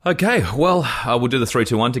Okay, well, we'll do the 3,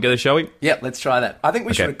 2, 1 together, shall we? Yep, let's try that. I think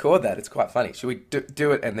we should record that. It's quite funny. Should we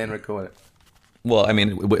do it and then record it? Well, I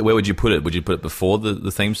mean, where would you put it? Would you put it before the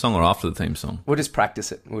theme song or after the theme song? We'll just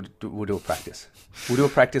practice it. We'll do a practice. We'll do a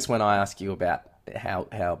practice when I ask you about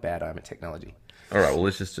how bad I am at technology. All right, well,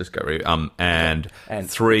 let's just go. And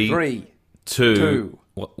 3, 2,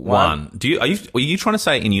 1. Were you trying to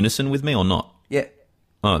say it in unison with me or not? Yeah.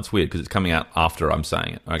 Oh, it's weird because it's coming out after I'm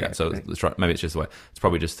saying it. Okay, so let's try. Maybe it's just the way. It's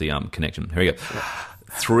probably just the connection. Here we go. Yeah.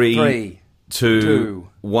 3, 2,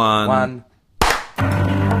 1.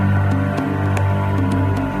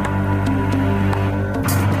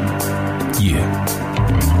 Yeah.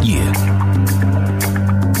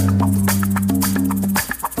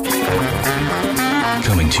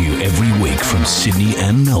 Coming to you every week from Sydney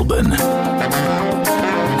and Melbourne.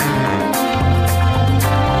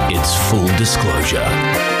 It's Full Disclosure,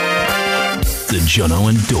 the Jono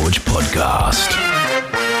and Dorje podcast.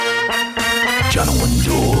 Jono and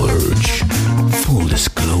Dorje, full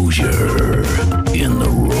disclosure in the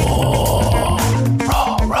raw.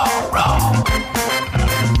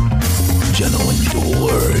 Jono and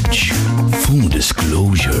Dorje, full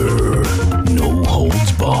disclosure, no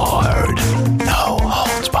holds barred. No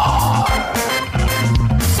holds barred.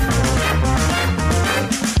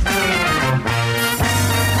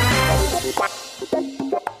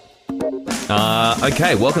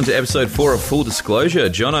 Okay, welcome to episode 4 of Full Disclosure.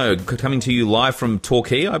 Jono, coming to you live from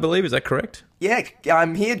Torquay, I believe. Is that correct? Yeah,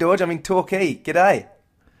 I'm here, Dorje. I'm in Torquay. G'day.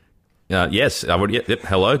 Yes, I would. Yep.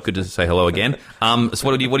 Hello. Good to say hello again. So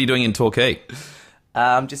what are you doing in Torquay?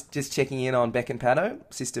 Just checking in on Beck and Pato,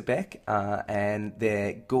 sister Beck, and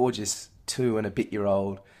their gorgeous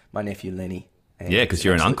 2-and-a-bit-year-old, my nephew Lenny. And yeah, because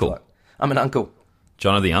you're an uncle. I'm an uncle.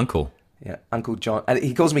 Jono the uncle. Yeah, Uncle John.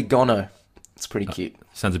 He calls me Gono. It's pretty cute.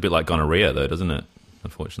 Sounds a bit like gonorrhea, though, doesn't it?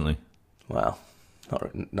 Unfortunately. Well,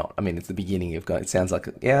 not. I mean, it's the beginning of. It sounds like.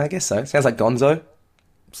 Yeah, I guess so. It sounds like Gonzo.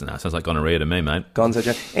 No, it sounds like gonorrhea to me, mate. Gonzo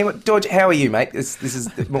Joe. Anyway, Dorje, how are you, mate? This is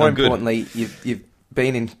more importantly, you've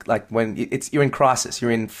been in you're in crisis.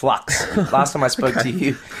 You're in flux. Last time I spoke to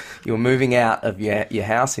you, you were moving out of your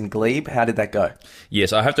house in Glebe. How did that go?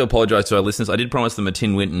 Yes, I have to apologise to our listeners. I did promise them a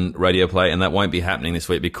Tin Winton radio play, and that won't be happening this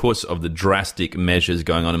week because of the drastic measures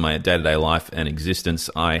going on in my day-to-day life and existence.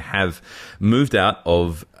 I have moved out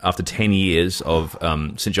of, after 10 years of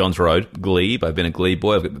St Johns Road Glebe. I've been a Glebe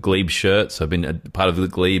boy. I've got Glebe shirts. I've been a part of the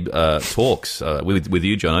Glebe talks with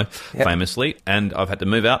you, Jono, famously, and I've had to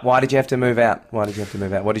move out. Why did you have to move out? What did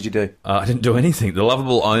you do? I didn't do anything. The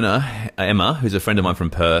lovable owner, Emma, who's a friend of mine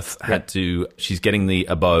from Perth, she's getting the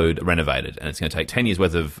abode renovated, and it's going to take 10 years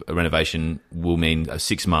worth of renovation. Will mean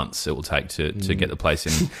 6 months it will take to get the place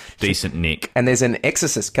in decent nick. And there's an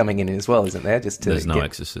exorcist coming in as well, isn't there? There's no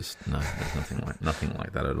exorcist. No, there's nothing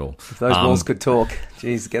like that at all. If those walls could talk,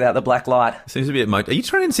 jeez, get out the black light. Seems to be are you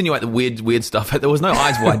trying to insinuate the weird stuff? There was no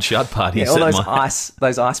Eyes Wide Shut parties. Yeah, all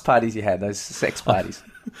those ice parties you had, those sex parties.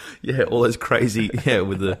 Yeah, all those crazy,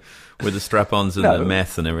 with the strap-ons and the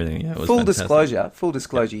meth and everything. Yeah, it was full disclosure,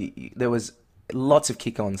 there was lots of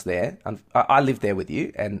kick-ons there. I lived there with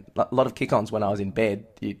you, and a lot of kick-ons when I was in bed.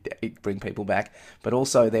 You'd bring people back, but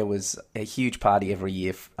also there was a huge party every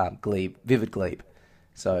year, Glebe, Vivid Glebe.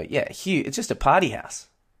 So yeah, huge. It's just a party house.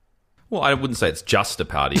 Well, I wouldn't say it's just a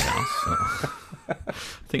party house. I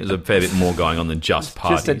think there's a fair bit more going on than just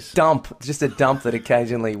parties. Just a dump that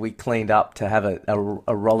occasionally we cleaned up to have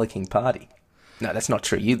a rollicking party. No, that's not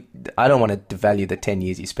true. I don't want to devalue the 10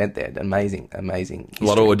 years you spent there. Amazing history. A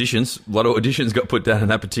lot of auditions got put down in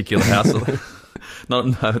that particular house.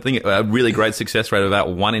 I think a really great success rate of about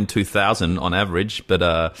 1 in 2,000 on average, but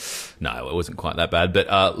no, it wasn't quite that bad. But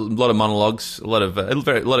a lot of monologues, a lot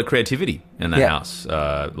of creativity in that house.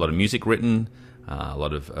 A lot of music written. Not a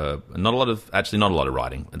lot of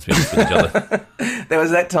writing. Let's be honest with each other. There was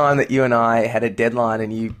that time that you and I had a deadline,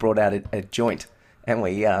 and you brought out a joint, and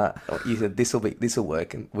you said this will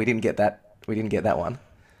work, and we didn't get that. We didn't get that one.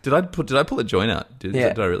 Did I pull a joint out? Did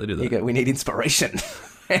I really do that? You go, we need inspiration,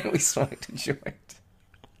 and we smoked a joint.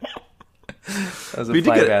 We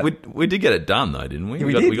did get it done though, didn't we?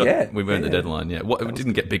 We earned the deadline. Yeah, it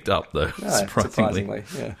didn't get picked up though. No, surprisingly.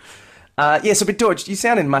 Yeah. So, but Dorje, you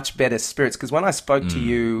sound in much better spirits because when I spoke to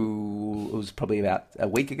you, it was probably about a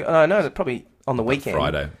week ago. No, probably on the weekend.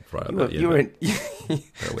 Friday. You were in,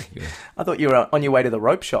 a week ago. I thought you were on your way to the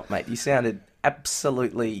rope shop, mate. You sounded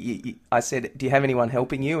absolutely. I said, "Do you have anyone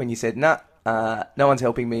helping you?" And you said, "Nah, no one's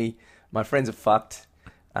helping me. My friends are fucked.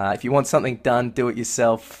 If you want something done, do it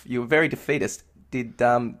yourself." You were very defeatist. Did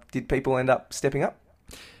people end up stepping up?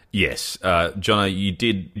 Yes, Jono, you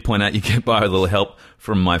did point out you get by with a little help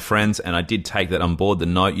from my friends, and I did take that on board. The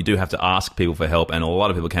note, you do have to ask people for help, and a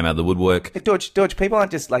lot of people came out of the woodwork. Hey, Dorje, people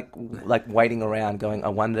aren't just like waiting around going, I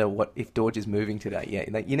wonder what if Dorje is moving today.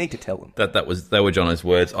 Yeah, you need to tell them. They were Jono's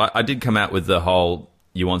words. I did come out with the whole,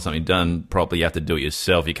 you want something done properly, you have to do it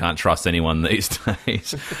yourself. You can't trust anyone these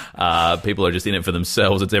days. People are just in it for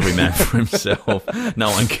themselves. It's every man for himself. No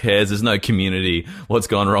one cares. There's no community. What's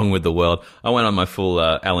gone wrong with the world? I went on my full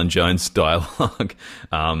Alan Jones dialogue.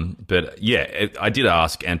 But yeah, I did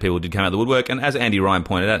ask, and people did come out of the woodwork. And as Andy Ryan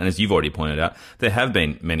pointed out, and as you've already pointed out, there have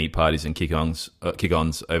been many parties and kick-ons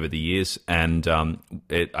over the years. And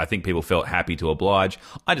I think people felt happy to oblige.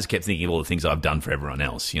 I just kept thinking of all the things I've done for everyone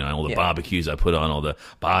else. You know, all the barbecues I put on, all the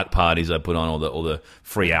parties I put on, all the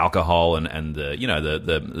free alcohol and the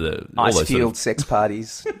the ice field sex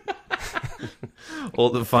parties, all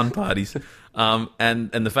the fun parties,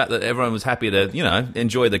 and the fact that everyone was happy to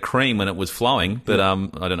enjoy the cream when it was flowing, but I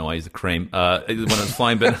don't know why I use the cream when it was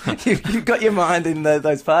flowing, but you've got your mind in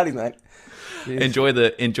those parties, mate. Yes. Enjoy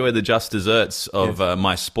the just desserts of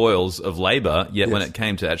my spoils of labour. Yet when it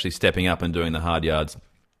came to actually stepping up and doing the hard yards,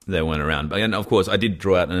 they weren't around. And of course, I did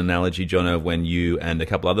draw out an analogy, Jono, of when you and a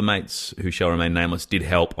couple other mates who shall remain nameless did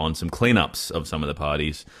help on some cleanups of some of the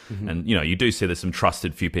parties. Mm-hmm. And, you do see there's some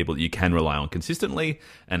trusted few people that you can rely on consistently,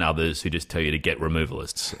 and others who just tell you to get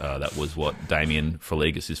removalists. That was what Damien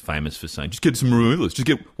Felegas is famous for saying. Just get some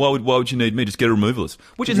removalists. Why would you need me? Just get a removalist.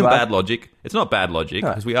 Which isn't bad logic. It's not bad logic,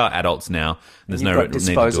 because we are adults now. And there's you've got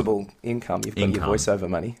disposable income. You've got your voiceover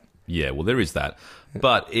money. Yeah, well, there is that.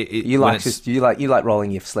 But you like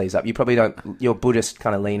rolling your sleeves up. You probably don't. Your Buddhist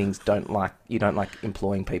kind of leanings don't like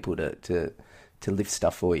employing people to lift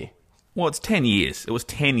stuff for you. Well, it's 10 years. It was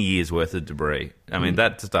 10 years worth of debris. I mean, I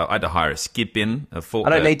had to hire a skip bin. I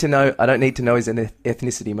don't need to know. I don't need to know his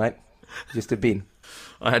ethnicity, mate. Just a bin.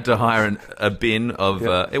 I had to hire a bin of.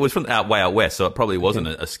 It was from way out west, so it probably wasn't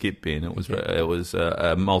a skip bin. It was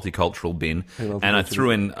a multicultural bin, and I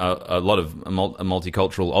threw in a lot of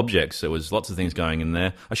multicultural objects. There was lots of things going in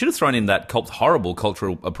there. I should have thrown in that horrible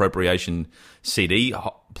cultural appropriation CD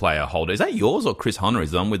player holder. Is that yours or Chris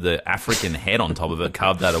Honnery's? The one with the African head on top of it,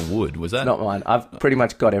 carved out of wood. Was that not mine? I've pretty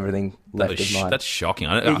much got everything left of mine. That's shocking.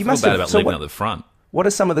 I feel bad about leaving it at the front. What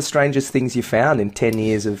are some of the strangest things you found in 10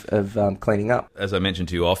 years of cleaning up? As I mentioned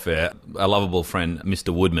to you off air, a lovable friend,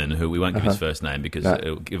 Mr. Woodman, who we won't give his first name because it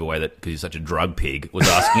will give away that because he's such a drug pig, was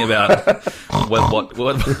asking about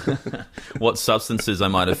what substances I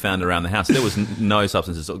might have found around the house. There was no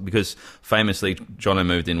substances because famously Jono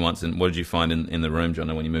moved in once, and what did you find in the room,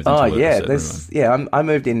 Jono, when you moved into room? I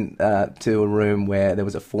moved in to a room where there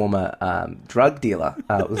was a former drug dealer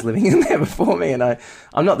was living in there before me, and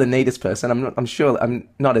I'm not the neatest person. I'm sure I'm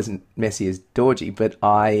not as messy as Dorje, but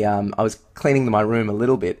I was cleaning my room a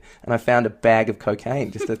little bit, and I found a bag of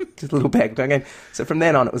cocaine, just a little bag of cocaine. So from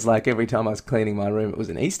then on, it was like every time I was cleaning my room, it was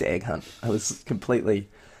an Easter egg hunt. I was completely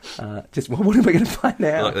just, what are we going to find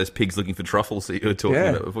now? Like those pigs looking for truffles that you were talking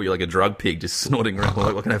about before. You're like a drug pig just snorting around.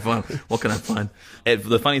 Like, what can I find? What can I find? And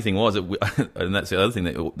the funny thing was, and that's the other thing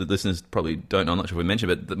that the listeners probably don't know, I'm not sure if we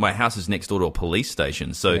mentioned, but my house is next door to a police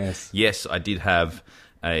station. So yes I did have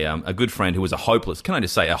a good friend who was a hopeless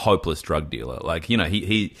drug dealer. Like,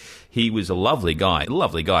 he was a lovely guy,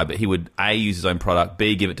 but he would A, use his own product,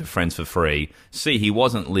 B, give it to friends for free, C, he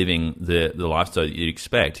wasn't living the lifestyle that you'd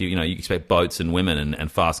expect. You expect boats and women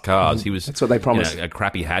and fast cars. Mm-hmm. He was, that's what they promised. A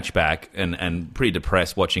crappy hatchback and pretty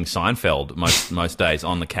depressed watching Seinfeld most days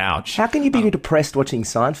on the couch. How can you be depressed watching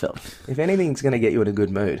Seinfeld? If anything's going to get you in a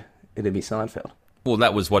good mood, it'd be Seinfeld. Well,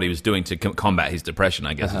 that was what he was doing to combat his depression,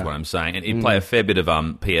 I guess is what I'm saying. And he'd play a fair bit of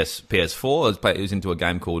PS4. He was into a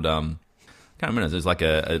game called can't remember. It was like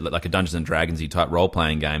a Dungeons and Dragons-y type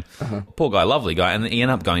role-playing game. Poor guy, lovely guy, and he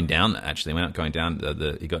ended up going down. Actually,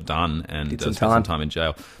 he got done and spent some time in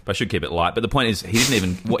jail. But I should keep it light. But the point is, he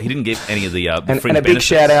didn't give any of the fringe benefits. And a big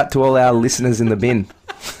shout out to all our listeners in the bin.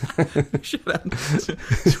 Shout out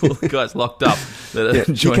to all the guys locked up.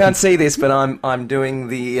 You can't see this, but I'm doing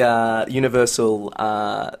the universal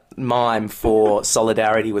mime for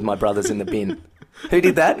solidarity with my brothers in the bin. Who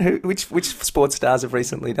did that? Which sports stars have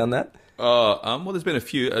recently done that? Well, there's been a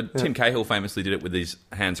few. Tim Cahill famously did it with his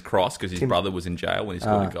hands crossed because his brother was in jail when he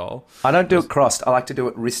scored a goal. I don't do it crossed. I like to do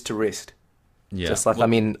it wrist to wrist. Yeah, just like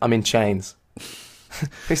I'm in chains.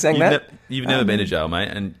 Who's saying that? You've never been to jail, mate,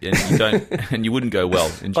 and you don't, and you wouldn't go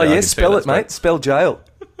well in jail. Oh yes, spell it, mate. Spell jail.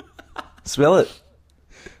 Spell it.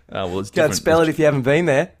 Well, it's different. You can't spell it if you haven't been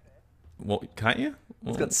there. What, can't you?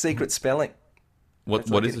 It's got secret spelling.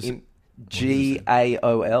 What is this?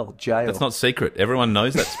 Gaol. Jail. That's not secret. Everyone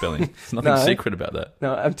knows that spelling. There's nothing secret about that.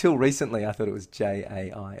 No, until recently I thought it was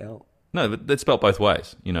Jail. No, but that's spelled both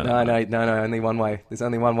ways. You know. No. Only one way. There's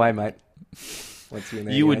only one way, mate. Once you're in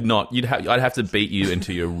there, you would not. I'd have to beat you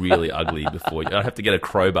until you're really ugly before. I'd have to get a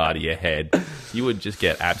crowbar to your head. You would just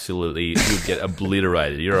get absolutely. You would get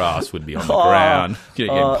obliterated. Your ass would be on the ground. You'd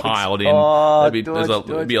get piled in.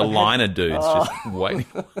 There'd be a line of dudes just waiting.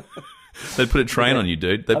 They'd put a train on you,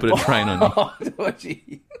 dude. They'd put a train on you.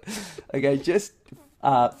 Dorje. Okay, just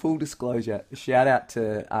full disclosure. Shout out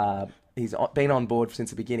to. He's been on board since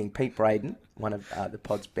the beginning. Pete Braden, one of the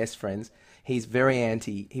pod's best friends. He's very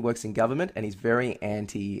anti. He works in government, and he's very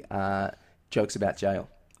anti jokes about jail.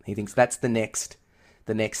 He thinks that's the next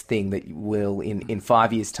thing that will in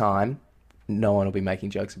 5 years' time, no one will be making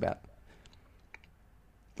jokes about.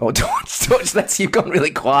 Oh, Dorje, you've gone really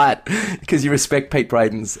quiet because you respect Pete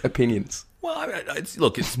Braden's opinions. Well,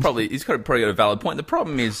 he's probably got a valid point. The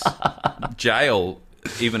problem is jail.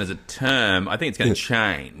 Even as a term, I think it's going to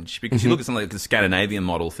change because you look at something like the Scandinavian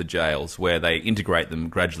model for jails, where they integrate them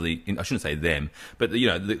gradually. I shouldn't say them, but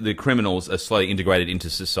the criminals are slowly integrated into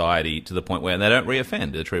society to the point where they don't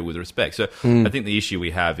reoffend. They're treated with respect. So I think the issue we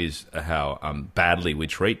have is how badly we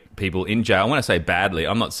treat people in jail. When I say badly,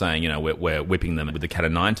 I'm not saying we're whipping them with the cat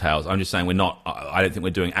of nine tails. I'm just saying we're not. I don't think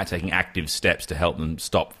we're taking active steps to help them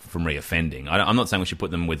stop from reoffending. I'm not saying we should put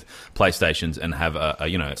them with PlayStations and have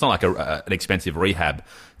it's not like an expensive rehab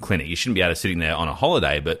clinic. You shouldn't be able to sitting there on a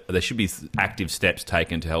holiday, but there should be active steps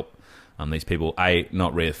taken to help these people, A,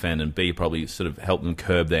 not reoffend, and B, probably sort of help them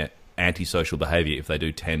curb their antisocial behaviour if they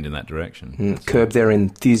do tend in that direction. Curb their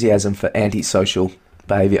enthusiasm for antisocial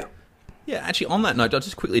behaviour. Yeah, actually, on that note, I'll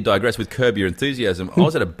just quickly digress with curb your enthusiasm. I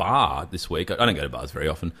was at a bar this week. I don't go to bars very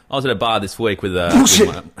often. I was at a bar this week with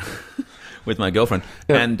with my girlfriend,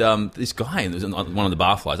 and this guy was one of the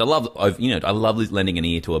barflies. I love lending an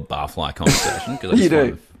ear to a barfly conversation because I just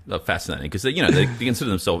find it fascinating because they consider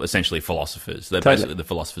themselves essentially philosophers. They're basically the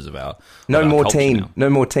philosophers of our no Mortein. Now. No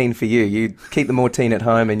Mortein for you. You keep the Mortein at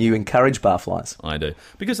home and you encourage barflies. I do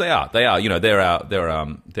because they are. They're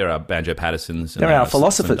our Banjo Pattersons. They're our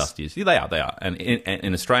philosophers. Dusties. Yeah, they are. And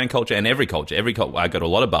in Australian culture and every culture, I go to a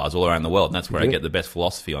lot of bars all around the world, and that's where I get the best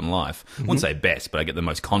philosophy on life. I wouldn't say best, but I get the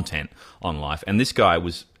most content on life. And this guy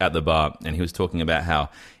was at the bar, and he was talking about how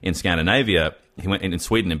in Scandinavia, he went in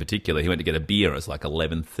Sweden in particular. He went to get a beer. It was like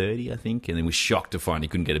 11:30, I think, and he was shocked to find he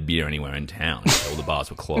couldn't get a beer anywhere in town. All the bars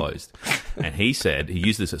were closed. And he said he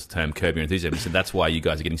used this as the term "curb your enthusiasm." He said that's why you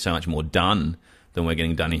guys are getting so much more done than we're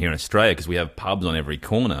getting done here in Australia because we have pubs on every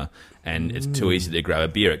corner, and it's too easy to grab a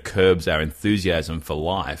beer. It curbs our enthusiasm for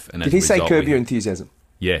life. And did he say curb your enthusiasm?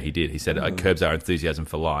 Yeah, he did. He said it curbs our enthusiasm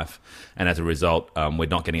for life, and as a result, we're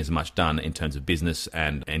not getting as much done in terms of business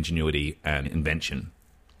and ingenuity and invention.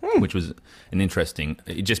 Which was an interesting.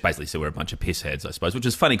 It just basically said we're a bunch of pissheads, I suppose. Which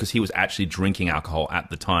is funny because he was actually drinking alcohol at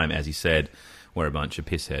the time, as he said, we're a bunch of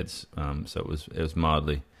pissheads. So it was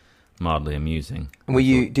mildly amusing.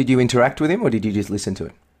 Did you interact with him, or did you just listen to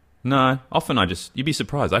him? No, often you'd be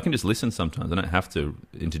surprised. I can just listen sometimes. I don't have to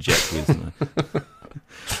interject with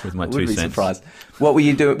my 2 cents. Would be surprised. What were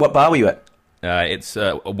you doing? What bar were you at? It's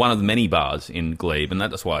one of the many bars in Glebe, and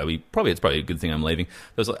that's why it's probably a good thing I'm leaving.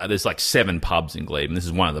 There's like 7 pubs in Glebe, and this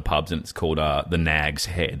is one of the pubs, and it's called the Nag's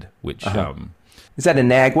Head, which is that a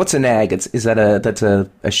nag? What's a nag? That's a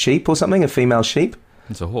sheep or something? A female sheep?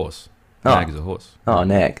 It's a horse. Nag is a horse. Oh,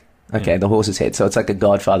 nag. Okay, the horse's head. So it's like a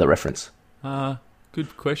Godfather reference.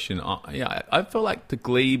 Good question. I feel like the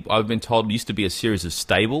Glebe, I've been told, used to be a series of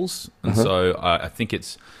stables, and so I think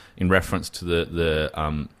it's in reference to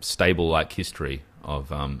the stable-like history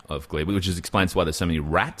of Glebe, which explains why there's so many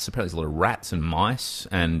rats. Apparently there's a lot of rats and mice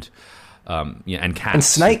and cats. And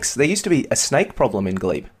snakes. There used to be a snake problem in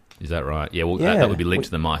Glebe. Is that right? Yeah, well, that would be linked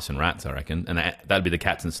to the mice and rats, I reckon. And that'd be the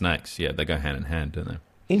cats and snakes. Yeah, they go hand in hand, don't they?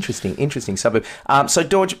 Interesting suburb. So,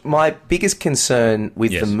 Dorje, my biggest concern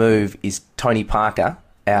with the move is Tony Parker,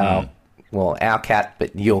 our cat,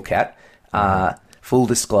 but your cat. Full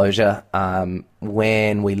disclosure,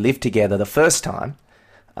 when we lived together the first time,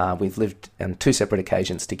 we've lived on 2 separate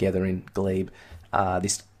occasions together in Glebe,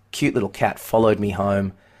 this cute little cat followed me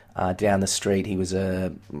home down the street. He was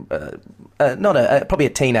probably a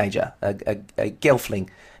teenager, a gelfling,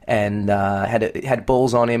 and had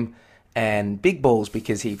balls on him, and big balls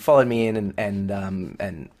because he followed me in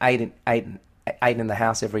and ate in the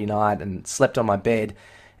house every night and slept on my bed.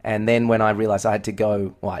 And then when I realised I had to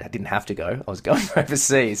go, I didn't have to go, I was going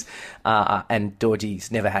overseas, and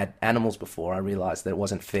Dorje's never had animals before, I realised that it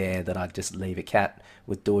wasn't fair that I'd just leave a cat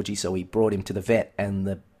with Dorje, so we brought him to the vet, and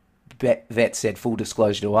the vet said, full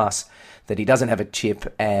disclosure to us, that he doesn't have a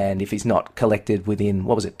chip, and if he's not collected within,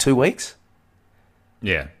 2 weeks?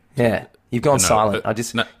 Yeah. Yeah. You've gone silent.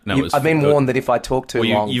 I've been warned that if I talk too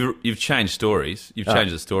long... You've changed stories. You've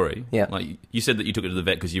changed the story. Yeah. Like, you said that you took it to the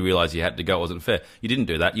vet because you realised you had to go. It wasn't fair. You didn't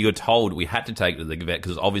do that. You were told we had to take it to the vet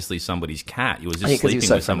because it's obviously somebody's cat. You were just sleeping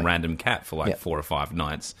with some random cat for 4 or 5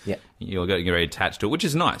 nights. Yeah. You're getting very attached to it, which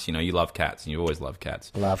is nice. You know, you love cats, and you always love cats.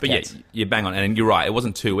 But cats. Yeah, you bang on. And you're right. It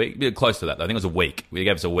wasn't 2 weeks. Close to that, though. I think it was a week. He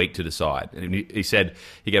gave us a week to decide. And he said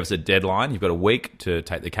he gave us a deadline. You've got a week to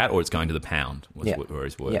take the cat, or it's going to the pound, were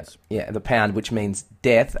his words. Yeah, the pound, which means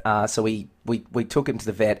death. So we took him to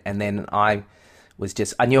the vet, and then I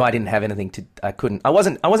knew I didn't have anything I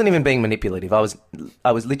wasn't even being manipulative. I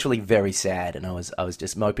was literally very sad, and I was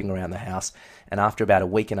just moping around the house. And after about a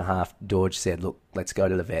week and a half, Dorje said, "Look, let's go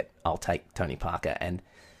to the vet. I'll take Tony Parker." And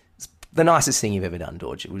it's the nicest thing you've ever done,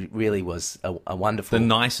 Dorje. It really was a wonderful... The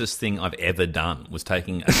nicest thing I've ever done was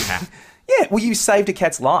taking a cat. Yeah, well, you saved a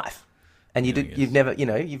cat's life. And you've never,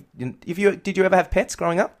 did you ever have pets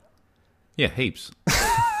growing up? Yeah, heaps.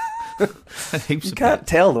 You can't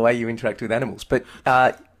tell the way you interact with animals, but and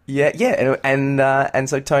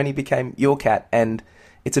so Tony became your cat, and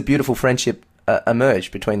it's a beautiful friendship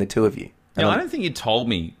emerged between the two of you. Yeah, I don't think you told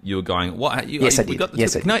me you were going. What? Yes, I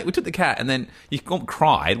did. No, we took the cat, and then you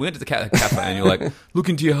cried. We went to the cat cafe, and you're like, "Look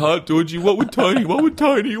into your heart, Dorje. What would Tony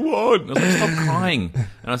want?" And I was like, "Stop crying."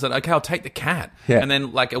 And I said, "Okay, I'll take the cat." Yeah. And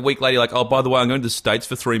then like a week later, you're like, "Oh, by the way, I'm going to the States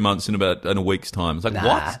for 3 months in a week's time." It's like,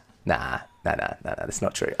 what? Nah, that's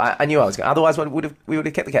not true. I knew I was going. Otherwise, we would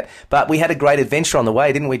have kept the cat. But we had a great adventure on the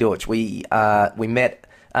way, didn't we, Dorje? We met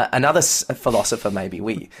another philosopher. Maybe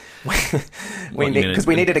because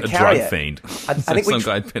we needed a carrier. Drug fiend. I think some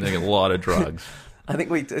guy taking a lot of drugs. I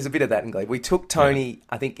think there's a bit of that in Glebe. We took Tony,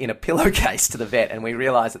 I think, in a pillowcase to the vet, and we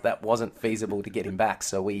realised that wasn't feasible to get him back.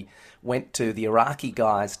 So we went to the Iraqi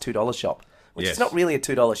guy's $2 shop, which is not really a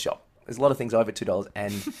 $2 shop. There's a lot of things over $2,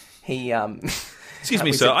 and he. Excuse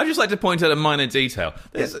me, sir. I'd just like to point out a minor detail.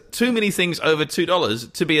 There's too many things over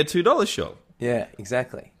 $2 to be a $2 shop. Yeah,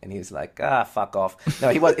 exactly. And he was like, fuck off. No,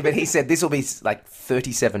 he was, but he said this will be like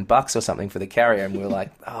 $37 or something for the carrier, and we were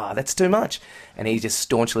like, that's too much. And he just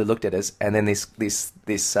staunchly looked at us, and then this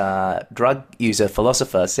drug user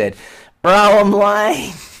philosopher said, Brougham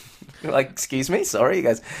Lane. We're like, excuse me, sorry. He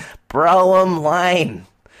goes, Brougham Lane.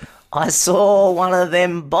 I saw one of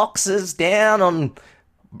them boxes down on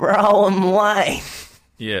Brougham Lane.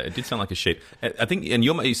 Yeah, it did sound like a sheep. I think, and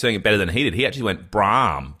you're saying it better than he did. He actually went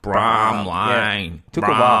Brougham Lane. Yeah. Took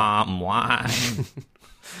Brougham Lane.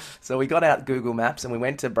 So we got out Google Maps and we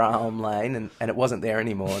went to Brougham Lane, and it wasn't there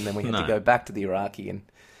anymore. And then we had to go back to the Iraqi and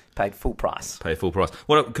paid full price.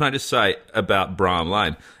 What can I just say about Brougham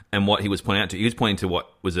Lane and what he was pointing out to? He was pointing to what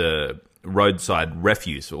was a roadside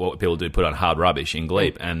refuse, or what people do, put on hard rubbish in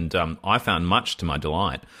Glebe. And I found, much to my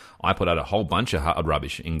delight, I put out a whole bunch of hard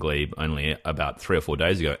rubbish in Glebe only about 3 or 4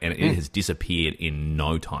 days ago, and it has disappeared in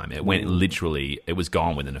no time. It went it was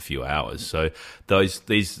gone within a few hours. So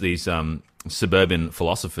these suburban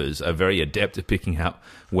philosophers are very adept at picking up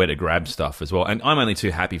where to grab stuff as well. And I'm only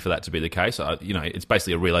too happy for that to be the case. It's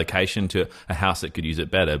basically a relocation to a house that could use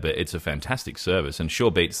it better, but it's a fantastic service and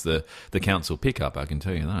sure beats the council pickup, I can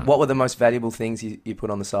tell you that. What were the most valuable things you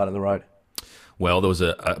put on the side of the road? Well, there was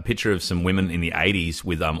a picture of some women in the 80s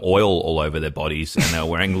with oil all over their bodies, and they were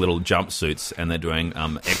wearing little jumpsuits, and they're doing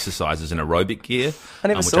exercises in aerobic gear. I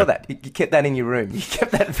never saw that. You kept that in your room. You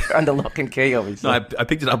kept that under lock and key, obviously. No, I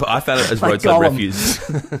picked it up. I found it as roadside refuse.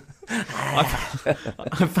 I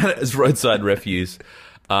found it as roadside refuse.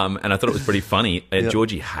 And I thought it was pretty funny.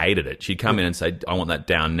 Georgie hated it. She'd come in and say, I want that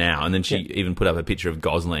down now. And then she even put up a picture of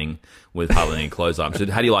Gosling with hardly any clothes on. She said,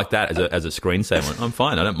 how do you like that as a screensaver? I went, I'm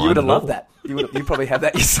fine. I don't mind. You would have loved that. You probably have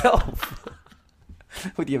that yourself.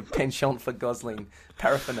 With your penchant for Gosling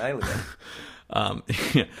paraphernalia.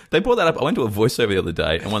 They brought that up. I went to a voiceover the other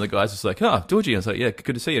day, and one of the guys was like, Dorje. I was like, yeah,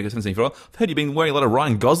 good to see you. I haven't seen you for a while. I've heard you've been wearing a lot of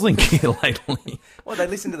Ryan Gosling gear lately. Well, they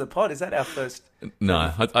listened to the pod. Is that our first?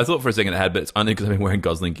 No, I thought for a second it had, but it's only because I've been wearing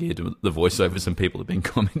Gosling gear to the voiceovers, and people have been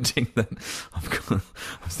commenting that I've got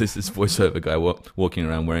this voiceover guy walking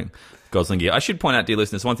around wearing Gosling gear. I should point out, dear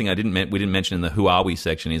listeners, one thing we didn't mention in the Who Are We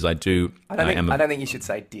section is I don't think you should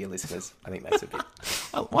say dear listeners. I think that's a bit.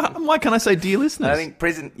 Why can't I say dear listeners? I think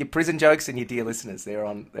your prison jokes and your dear listeners, they're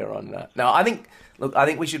on. No, I think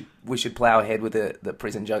we should plough ahead with the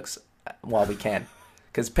prison jokes while we can.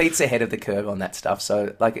 Because Pete's ahead of the curve on that stuff.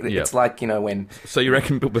 So, it's like, when... So you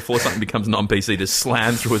reckon before something becomes non-PC, just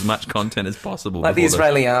slam through as much content as possible? Like the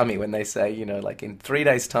Israeli army, when they say, in 3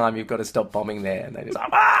 days' time, you've got to stop bombing there. And they just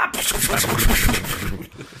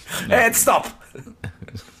and stop!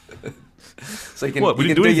 So you can, what? We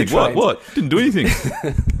you didn't can do anything. your What? trains. What? Didn't do anything.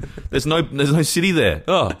 There's no city there.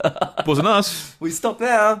 Oh, it wasn't us. We stopped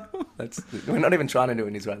now. We're not even trying to do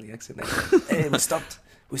an Israeli accent now. Hey, we stopped.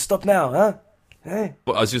 We stopped now, huh? Hey.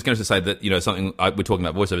 Well, I was just going to say that, something we're talking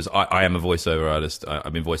about voiceovers. I am a voiceover artist.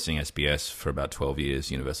 I've been voicing SBS for about 12 years,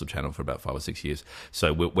 Universal Channel for about 5 or 6 years.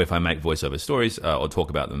 So if I make voiceover stories or talk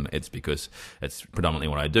about them, it's because it's predominantly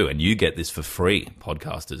what I do. And you get this for free,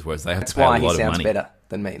 podcasters, whereas they have to pay a lot of money. That's why he sounds better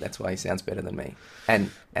than me. That's why he sounds better than me. And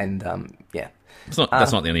yeah. That's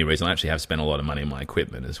not the only reason. I actually have spent a lot of money on my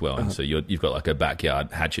equipment as well. And so you've got like a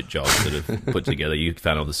backyard hatchet job sort of put together. You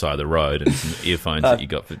found on the side of the road and some earphones that you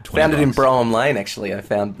got for $20. Found it in Brougham Lane, actually. I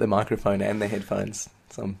found the microphone and the headphones.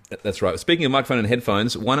 That's right. Speaking of microphone and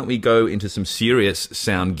headphones, why don't we go into some serious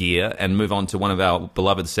sound gear and move on to one of our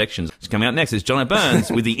beloved sections. Coming out next is Jono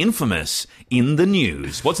Burns with the infamous In the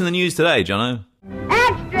News. What's in the news today, Jono?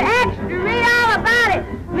 Extra, extra, read all about it.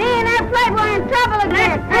 Me and that playboy in trouble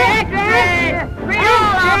again. Extra, extra, read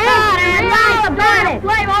all about it. Read all about it.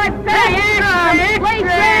 Playboy,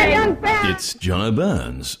 extra, young fella. It's Jono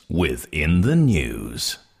Burns with In the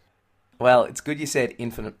News. Well, it's good you said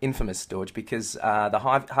infamous, Dorje, because the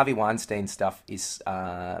Harvey Weinstein stuff is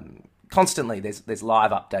constantly, there's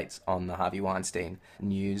live updates on the Harvey Weinstein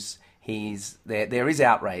news. There is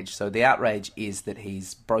outrage. So the outrage is that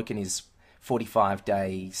he's broken his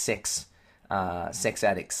 45-day sex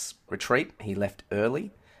addicts retreat. He left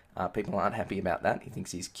early. People aren't happy about that. He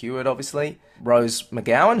thinks he's cured, obviously. Rose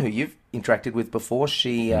McGowan, who you've interacted with before,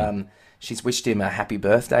 she's wished him a happy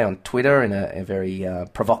birthday on Twitter in a very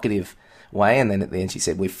provocative way, and then at the end she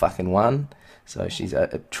said, "We fucking won." So she's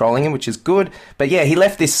trolling him, which is good. But yeah, he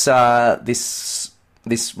left this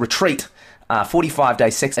retreat, 45-day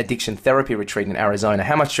sex addiction therapy retreat in Arizona.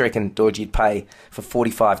 How much do you reckon, Dorje, you'd pay for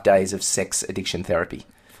 45 days of sex addiction therapy?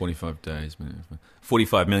 45 days.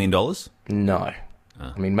 $45 million? No.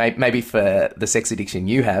 I mean, maybe for the sex addiction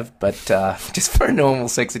you have, but just for a normal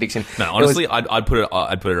sex addiction. No, honestly, I'd put it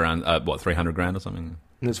around $300,000 or something.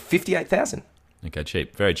 It was $58,000. Okay,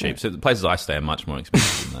 cheap, very cheap. So the places I stay are much more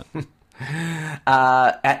expensive than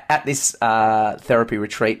that. At this therapy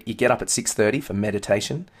retreat, you get up at 6:30 for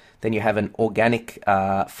meditation. Then you have an organic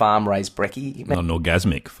farm-raised brekkie. Not an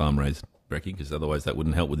orgasmic farm-raised brekkie, because otherwise that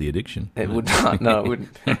wouldn't help with the addiction. It would not. No, it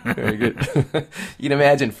wouldn't. Very good. You'd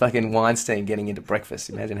imagine fucking Weinstein getting into breakfast.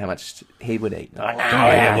 Imagine how much he would eat. Oh,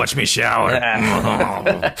 yeah, watch me shower.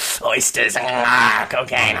 Oysters,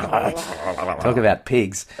 cocaine. Talk about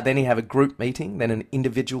pigs. Then you have a group meeting, then an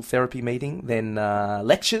individual therapy meeting, then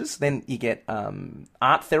lectures, then you get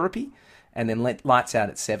art therapy, and then lights out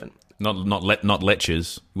at 7. Not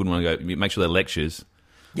lectures. You wouldn't want to go. Make sure they're lectures.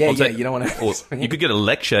 Yeah, you don't want to. You could get a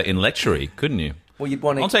lecture in lectury, couldn't you? Well, you'd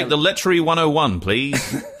want. I'll take the lectury 101,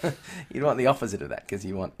 please. You'd want the opposite of that, because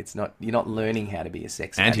you're not learning how to be a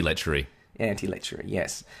sex anti-lectury. Anti-lecturer,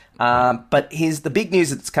 yes. But the big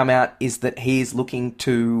news that's come out is that he's looking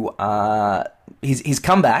to... his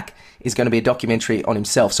comeback is going to be a documentary on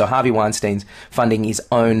himself. So Harvey Weinstein's funding his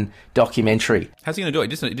own documentary. How's he going to do it?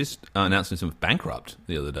 He just announced himself bankrupt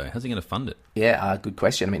the other day. How's he going to fund it? Yeah, good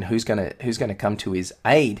question. I mean, who's going to come to his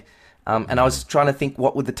aid? And I was trying to think,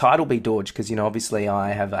 what would the title be, Dorje? Because, obviously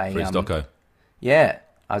I have a... Free Stocko. Yeah.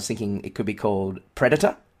 I was thinking it could be called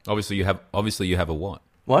Predator. Obviously you have a what?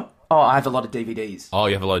 What? Oh, I have a lot of DVDs. Oh,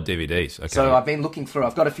 you have a lot of DVDs. Okay. So I've been looking through.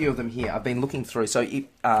 I've got a few of them here. I've been looking through. So go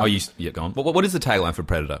on. What is the tagline for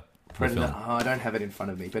Predator? Predator. Oh, I don't have it in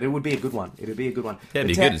front of me, but it would be a good one. It would be a good one. Yeah,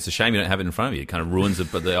 it'd be good. It's a shame you don't have it in front of you. It kind of ruins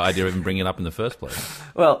the idea of even bringing it up in the first place.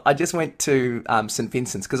 Well, I just went to St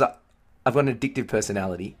Vincent's because I've got an addictive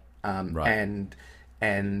personality, right.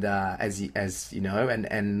 and as you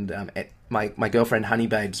know, my girlfriend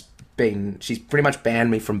Honeybabe's she's pretty much banned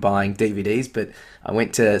me from buying DVDs, but I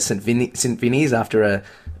went to St Vinny's after a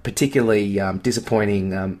particularly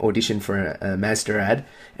disappointing audition for a Mazda ad,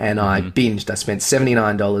 and I binged. I spent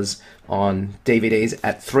 $79 on DVDs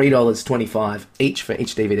at $3.25 each for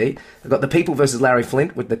each DVD. I've got The People vs. Larry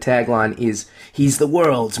Flint, with the tagline is, "He's the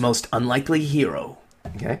world's most unlikely hero."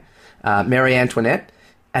 Okay, Mary Antoinette.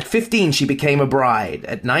 At 15, she became a bride.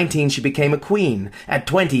 At 19, she became a queen. At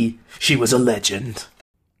 20, she was a legend.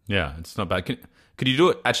 Yeah, it's not bad. Could you do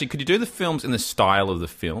it? Actually, could you do the films in the style of the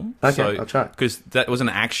film? Okay, I'll try. Because that was an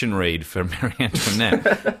action read for Mary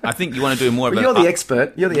Antoinette. I think you want to do more about... You're the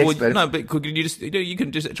expert. You're the expert. No, but could you you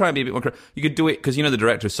can just try and be a bit more... You could do it, because the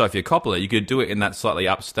director is Sofia Coppola, you could do it in that slightly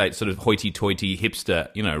upstate, sort of hoity-toity hipster,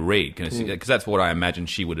 read. Because that's what I imagine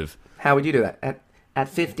she would have... How would you do that? At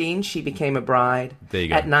 15, she became a bride. There you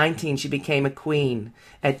go. At 19, she became a queen.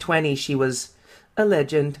 At 20, she was a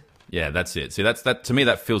legend. Yeah, that's it. See, that to me,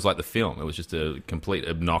 that feels like the film. It was just a complete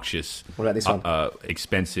obnoxious. What about this one?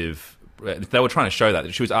 Expensive. They were trying to show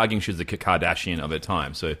that she was arguing she was the Kardashian of her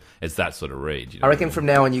time, so it's that sort of read. You know I reckon from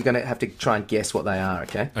now on you're going to have to try and guess what they are.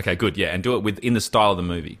 Okay. Okay, good. Yeah, and do it within the style of the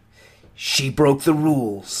movie. She broke the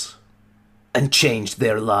rules and changed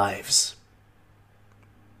their lives.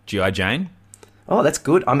 G.I. Jane. Oh, that's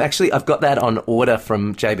good. I've got that on order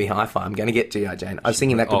from JB Hi-Fi. I'm going to get G.I. Jane. I was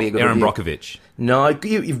thinking that could be a good Erin review. Brockovich. No,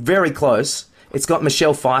 you're very close. It's got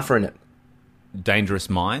Michelle Pfeiffer in it. Dangerous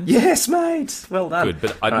Minds. Yes, mate. Well done. Good,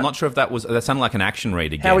 but I'm not sure if that sounded like an action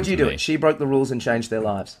read again. How would you to do me. it? She broke the rules and changed their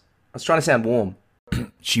lives. I was trying to sound warm.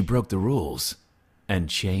 She broke the rules and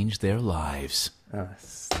changed their lives. Oh,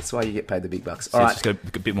 that's why you get paid the big bucks. So All it's right. just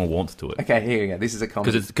got a bit more warmth to it. Okay, here we go. This is a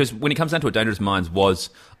comedy. Because when it comes down to it, Dangerous Minds was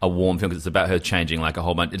a warm film because it's about her changing like a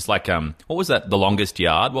whole bunch. It's like what was that? The Longest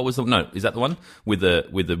Yard. What was the no? Is that the one with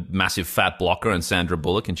the massive fat blocker and Sandra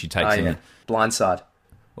Bullock and she takes him. Blindside.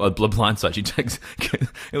 Well, Blindside. She takes.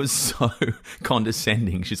 It was so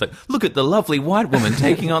condescending. She's like, "Look at the lovely white woman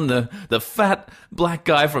taking on the fat black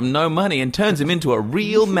guy from no money and turns him into a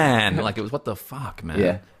real man." Like it was what the fuck, man.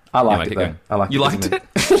 Yeah, I liked Anyway, it though. I liked you it. liked it?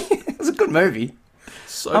 It was a good movie.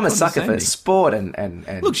 So I'm a sucker for condescending. sport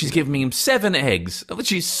and Look, she's giving him 7 eggs.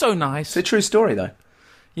 She's so nice. It's a true story though.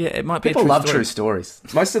 Yeah, it might be. People a true love story. true stories.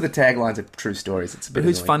 Most of the taglines are true stories. It's a bit But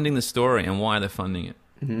who's annoying. funding the story and why are they funding it?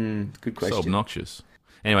 Good question. So obnoxious.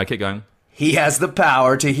 Anyway, keep going. He has the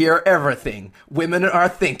power to hear everything women are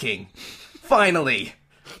thinking. Finally,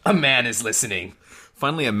 a man is listening.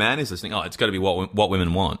 Finally, a man is listening. Oh, it's got to be what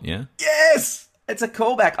women want. Yeah. Yes, it's a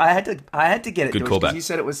callback. I had to get it. Good Dorje, callback. because you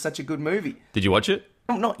said it was such a good movie. Did you watch it?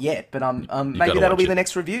 Oh, not yet, but maybe gotta that'll watch be it. the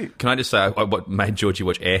next review. Can I just say what made Georgie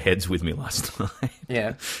watch Airheads with me last night?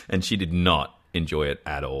 Yeah, And she did not enjoy it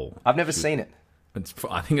at all. I've never seen it.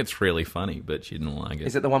 I think it's really funny, but she didn't like it.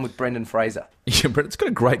 Is it the one with Brendan Fraser? Yeah, but it's got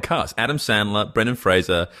a great cast: Adam Sandler, Brendan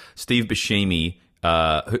Fraser, Steve Buscemi.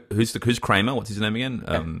 Who's Kramer? What's his name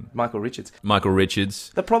again? Michael Richards. Michael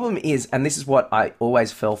Richards, The problem is, and this is what I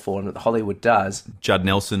always fell for, and that Hollywood does, Judd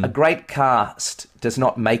Nelson. a great cast does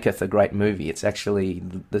not maketh a great movie. It's actually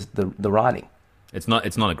the writing. It's not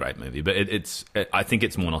a great movie, but I think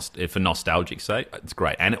it's more for nostalgic sake. It's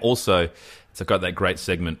great, and also it's got that great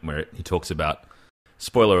segment where he talks about.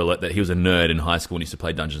 Spoiler alert, that he was a nerd in high school and used to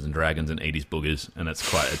play Dungeons and Dragons and eat his boogers, and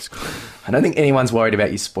it's I don't think anyone's worried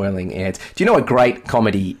about you spoiling ads. Do you know a great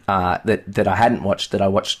comedy that I hadn't watched, that I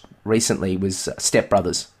watched recently, was Step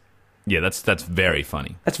Brothers? yeah, that's very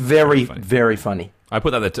funny. That's very, funny. very funny. I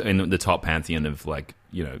put that in the top pantheon of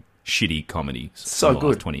shitty comedy. So in the good.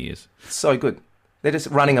 last 20 years. So good. They're just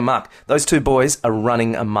running amok. Those two boys are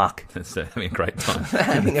running amok. That's having a great time.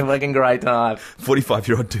 Having a fucking great time.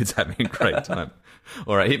 45-year-old dude's having a great time.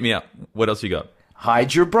 All right, hit me up. What else you got?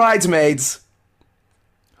 Hide your bridesmaids.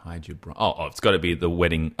 Hide your oh, it's got to be the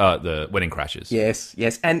wedding crashes. Yes,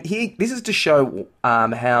 yes. And this is to show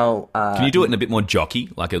how. Can you do it in a bit more jockey,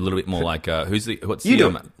 like a little bit more like what's You the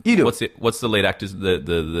do it. You do it. What's the lead actor's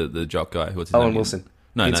the jock guy? What's his name Owen again? Wilson.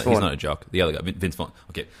 No, Vince he's Vaughn. not a jock. The other guy, Vince Vaughn.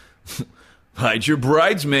 Okay. Hide your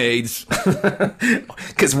bridesmaids.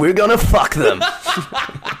 Because we're gonna fuck them.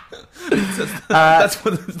 That's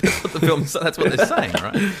what the film. That's what they're saying,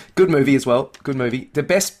 right? Good movie as well. Good movie. The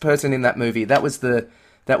best person in that movie. That was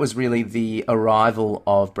really the arrival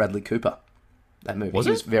of Bradley Cooper. That movie. Was he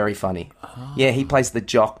it? was very funny. Yeah, he plays the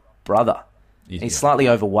jock brother. He's slightly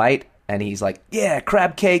overweight, and he's like, yeah,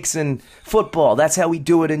 crab cakes and football. That's how we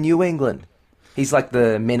do it in New England. He's like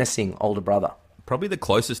the menacing older brother. Probably the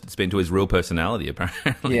closest it's been to his real personality,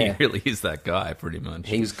 apparently. Yeah. He really is that guy, pretty much.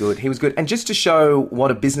 He was good. He was good. And just to show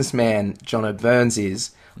what a businessman Jono Burns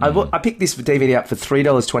is, I picked this DVD up for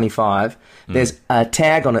 $3.25. There's a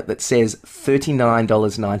tag on it that says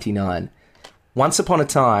 $39.99. Once upon a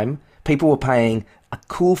time, people were paying a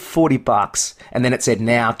cool $40, and then it said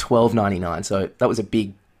now $12.99. So that was a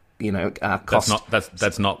big, cost.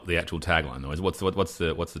 That's not the actual tagline, though. What's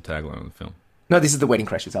the tagline of the film? No, this is the Wedding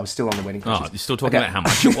Crashers. I was still on the Wedding Crashers. Oh, you're still talking about how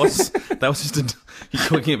much it was? That was just you're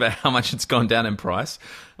talking about how much it's gone down in price.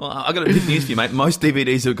 Well, I got a bit of news for you, mate. Most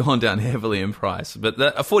DVDs have gone down heavily in price, but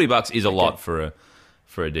 $40 is a lot for a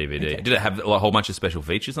DVD. Okay. Did it have a whole bunch of special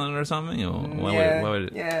features on it or something? Or why would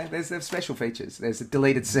it... Yeah, there's special features. There's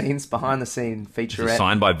deleted scenes, behind the scene featurette. Is it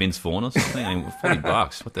signed by Vince Vaughn or something? I mean,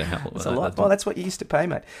 $40. What the hell? That's a lot. Well, that's what you used to pay,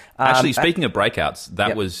 mate. Actually, speaking of breakouts,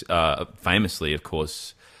 that was famously, of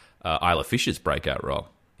course, Isla Fisher's breakout role.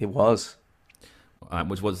 It was.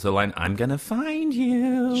 Which was the line, "I'm gonna find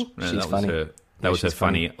you." She's funny. That was her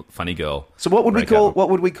funny girl. So what would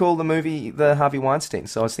we call the movie, the Harvey Weinstein?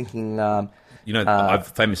 So I was thinking You know, I've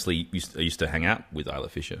famously used to hang out with Isla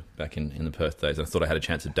Fisher back in the Perth days. I thought I had a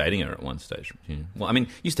chance of dating her at one stage. Yeah. Well, I mean,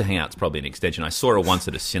 used to hang out's probably an extension. I saw her once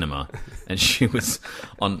at a cinema, and she was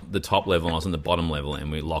on the top level, and I was on the bottom level,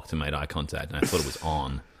 and we locked and made eye contact, and I thought it was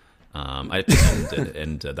on.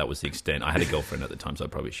 That was the extent. I had a girlfriend at the time, so I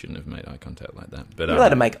probably shouldn't have made eye contact like that. But you're allowed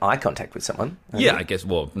to make eye contact with someone. Yeah, I guess.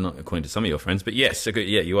 Well, not according to some of your friends, but yes,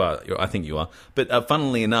 yeah, you are. I think you are. But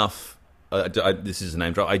funnily enough, this is a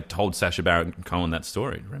name drop. I told Sacha Baron Cohen that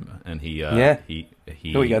story. Remember? And he. Here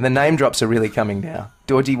we go. The name drops are really coming now.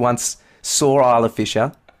 Dorje once saw Isla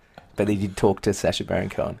Fisher, but he did talk to Sacha Baron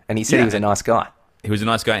Cohen, and he said he was a nice guy. He was a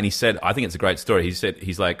nice guy, and he said, I think it's a great story. He said,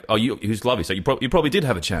 he's like, oh, he was lovely, so you probably did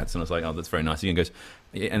have a chance. And I was like, oh, that's very nice. And he goes,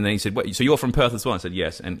 and then he said, wait, so you're from Perth as well? I said,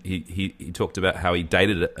 yes. And he talked about how he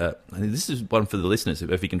dated, this is one for the listeners,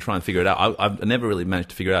 if you can try and figure it out. I've never really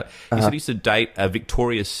managed to figure it out. He said he used to date a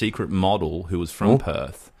Victoria's Secret model who was from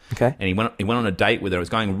Perth. Okay. And he went on a date with her. It was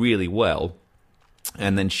going really well.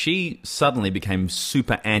 And then she suddenly became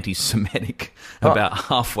super anti-Semitic about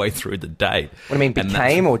halfway through the date. What do you mean,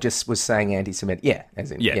 became or just was saying anti-Semitic? Yeah,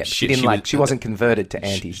 as in, she wasn't converted to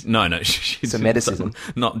anti-Semitism.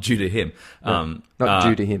 Not due to him. Not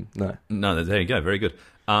due to him, no. No, there you go, very good.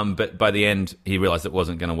 But by the end, he realised it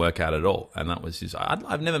wasn't going to work out at all. And that was his...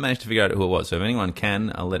 I've never managed to figure out who it was. So if anyone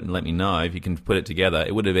can, let me know if you can put it together.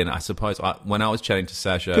 It would have been, I suppose, when I was chatting to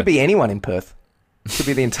Sacha... Could be anyone in Perth. Could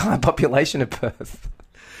be the entire population of Perth.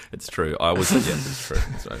 It's true. It's true.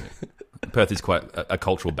 So, Perth is quite a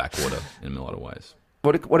cultural backwater in a lot of ways.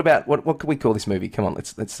 What could we call this movie? Come on,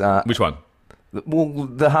 let's. Which one? Well,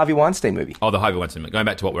 the Harvey Weinstein movie. Oh, the Harvey Weinstein movie. Going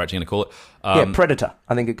back to what we're actually going to call it. Predator.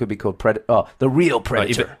 I think it could be called Predator. Oh, the real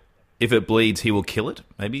Predator. If it bleeds, he will kill it.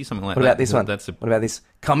 Maybe something like that. What about this one? What about this?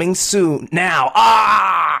 Coming soon. Now.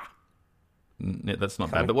 Ah. Yeah, that's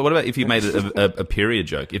not bad. But what about if you made a period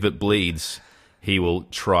joke? If it bleeds, he will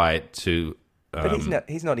try to... but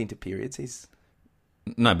he's not into periods.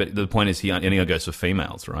 No, but the point is he only goes for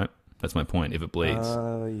females, right? That's my point. If it bleeds,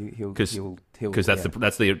 because that's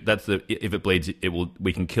the if it bleeds,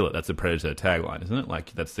 we can kill it. That's the Predator tagline, isn't it?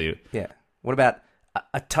 Like that's the What about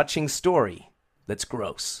a touching story that's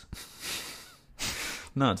gross?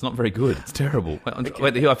 No, it's not very good. It's terrible.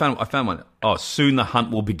 Wait, here I found one. Oh, soon the hunt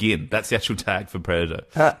will begin. That's the actual tag for Predator.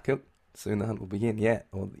 Cool. Soon the hunt will begin. Yeah.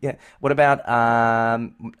 What about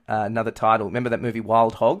another title? Remember that movie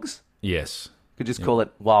Wild Hogs? Yes. Could just call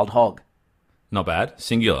it Wild Hog. Not bad.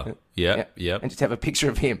 Singular. Yeah. And just have a picture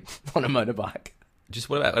of him on a motorbike. Just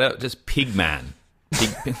what about just Pig Man?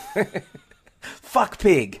 Fuck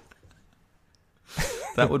Pig.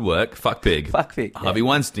 That would work. Fuck Pig. Fuck Pig. Harvey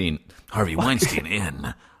Weinstein. Harvey Weinstein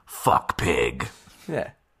in Fuck Pig.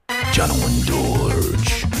 Yeah. Jono and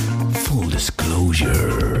Dorje. Full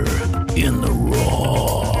disclosure in the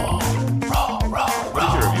raw.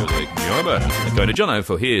 Review of the week. Go to Jono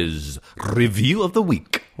for his review of the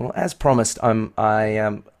week. Well, as promised, I'm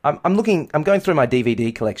going through my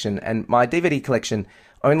DVD collection, and my DVD collection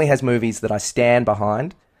only has movies that I stand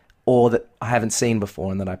behind or that I haven't seen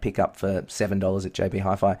before and that I pick up for $7 at JB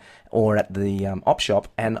Hi-Fi or at the op shop.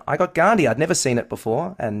 And I got Gandhi. I'd never seen it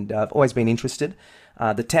before, and I've always been interested.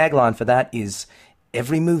 The tagline for that is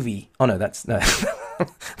every movie... Oh, no, that's the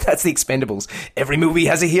Expendables. Every movie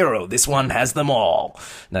has a hero. This one has them all.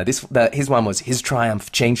 No, his one was his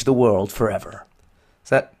triumph changed the world forever.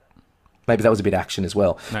 So maybe that was a bit action as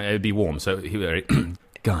well. No, it'd be warm. So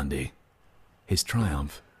Gandhi, his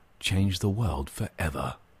triumph changed the world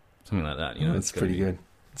forever. Something like that. You know, it's pretty good.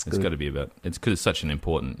 It's got to be about. It's because it's such an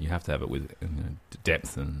important. You have to have it with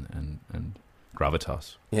depth and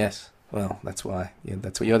gravitas. Yes. Well, that's why. Yeah,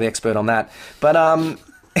 that's why you're the expert on that. But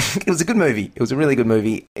it was a good movie. It was a really good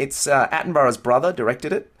movie. It's Attenborough's brother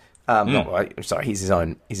directed it. He's his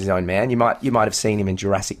own man. You might have seen him in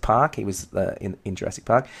Jurassic Park. He was in Jurassic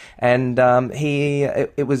Park, and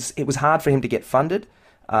it was hard for him to get funded.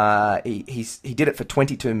 He did it for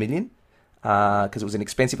 $22 million. Because it was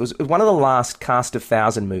inexpensive. It was one of the last cast of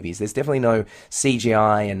 1,000 movies. There's definitely no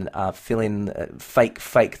CGI and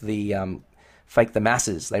fake the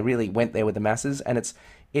masses. They really went there with the masses, and it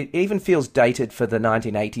even feels dated for the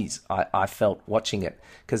 1980s. I felt watching it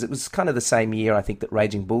because it was kind of the same year I think that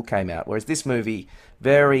Raging Bull came out. Whereas this movie,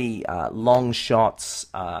 very long shots,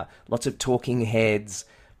 lots of talking heads,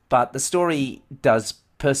 but the story does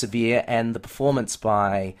persevere, and the performance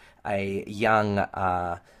by a young.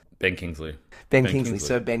 Ben Kingsley.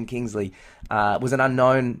 Sir Ben Kingsley was an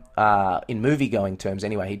unknown in movie-going terms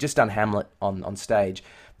anyway. He'd just done Hamlet on stage,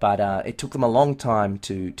 but it took them a long time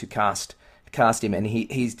to cast cast him, and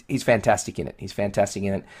he's fantastic in it. He's fantastic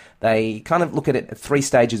in it. They kind of look at it at 3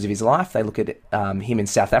 stages of his life. They look at him in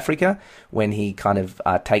South Africa when he kind of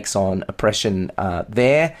takes on oppression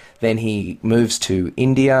there. Then he moves to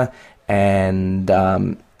India, and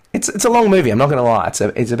it's a long movie. I'm not going to lie.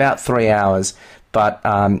 It's about 3 hours, but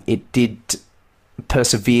it did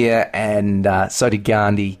persevere, and so did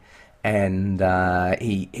Gandhi. And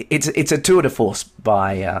it's a tour de force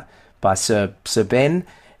by Sir Ben.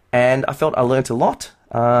 And I felt I learnt a lot.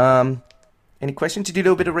 Any questions? Did you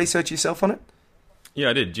do a bit of research yourself on it? Yeah,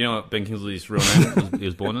 I did. Do you know what Ben Kingsley's real name was? He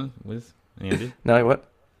was born with? Any idea? No, what?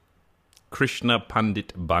 Krishna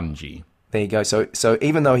Pandit Banji. There you go. So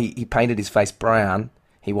even though he painted his face brown,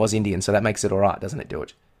 he was Indian, so that makes it all right, doesn't it,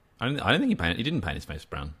 Dorje? I don't think he didn't paint his face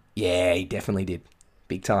brown. Yeah, he definitely did.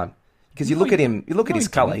 Big time. Because you look at him, you look at his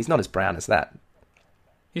colour, he's not as brown as that.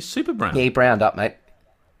 He's super brown. Yeah, he browned up, mate.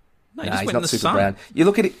 No, He's not super brown. You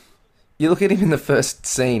look at him in the first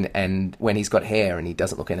scene, and when he's got hair, and he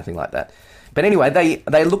doesn't look anything like that. But anyway,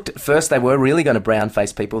 they looked at first. They were really going to brown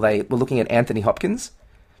face people. They were looking at Anthony Hopkins,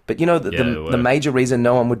 but you know the major reason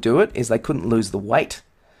no one would do it is they couldn't lose the weight.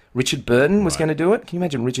 Richard Burton was going to do it. Can you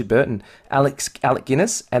imagine Richard Burton, Alec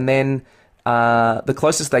Guinness, and then the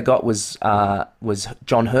closest they got was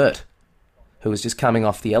John Hurt, who was just coming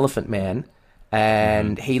off The Elephant Man,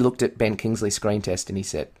 and he looked at Ben Kingsley's screen test and he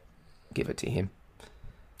said, give it to him.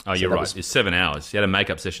 Oh, you're right. It's 7 hours. He had a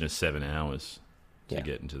makeup session of 7 hours to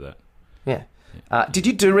get into that. Yeah. Did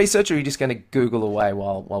you do research, or are you just going to Google away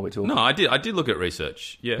while we're talking? No, I did look at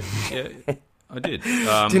research. Yeah, I did.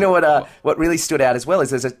 Do you know what really stood out as well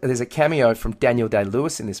is there's a cameo from Daniel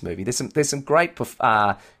Day-Lewis in this movie. There's some great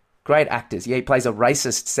actors. Yeah, he plays a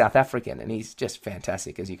racist South African, and he's just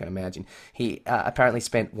fantastic, as you can imagine. He apparently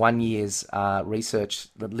spent 1 year's research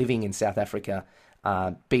living in South Africa,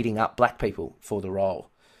 beating up black people for the role,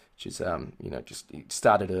 which is, just he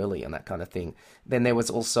started early and that kind of thing. Then there was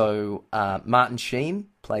also Martin Sheen,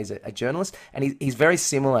 plays a journalist, and he's very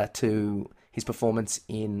similar to his performance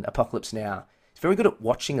in Apocalypse Now. He's very good at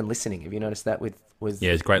watching and listening. Have you noticed that with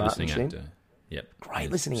yeah, he's a great Martin listening Sheen? actor. Yep.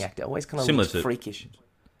 Great listening actor. Always kind of similar looks freakish.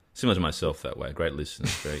 Similar to myself that way. Great listener.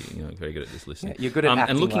 Very good at just listening. Yeah, you're good at acting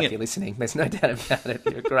and looking like you're listening. There's no doubt about it.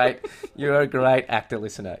 You're a great actor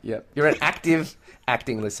listener. Yep. You're an active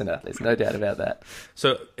acting listener. There's no doubt about that.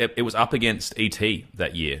 So it was up against E.T.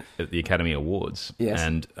 that year at the Academy Awards. Yes.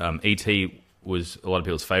 And E.T. was a lot of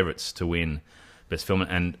people's favourites to win Best Film.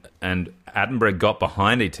 And Attenborough got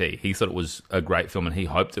behind E.T. He thought it was a great film, and he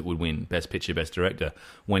hoped it would win Best Picture, Best Director.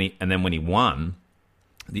 And then when he won,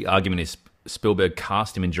 the argument is Spielberg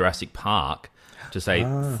cast him in Jurassic Park to say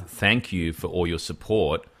thank you for all your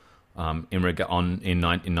support in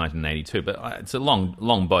 1982. But it's a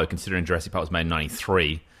long bow considering Jurassic Park was made in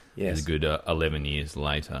 93. Yes. It's a good 11 years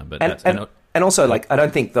later. But and also, I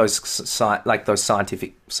don't think those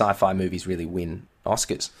scientific sci-fi movies really win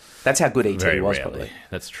Oscars. That's how good E.T. was, rarely. probably.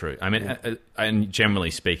 That's true. I mean, and generally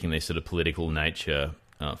speaking, these sort of political nature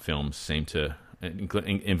films seem to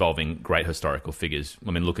involving great historical figures. I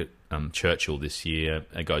mean, look at Churchill this year.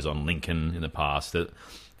 It goes on Lincoln in the past. The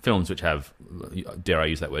films which have, dare I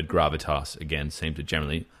use that word, gravitas again, seem to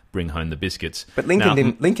generally bring home the biscuits. But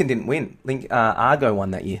Lincoln didn't win. Argo won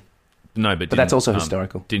that year. No, but that's also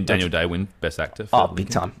historical. Didn't Daniel Day win Best Actor? Big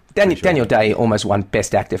time. Daniel Day almost won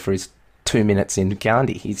Best Actor for his 2 minutes in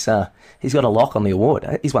Ghandi. He's got a lock on the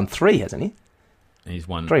award. He's won 3, hasn't he? He's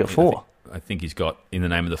won 3 or 4. I think he's got In the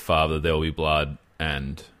Name of the Father, There Will Be Blood,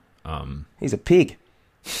 and he's a pig.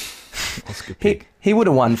 Oscar pig. He would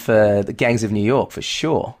have won for the Gangs of New York for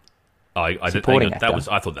sure. I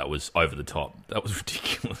thought that was over the top. That was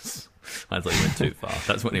ridiculous. I thought he went too far.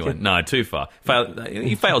 That's when he went. No, too far.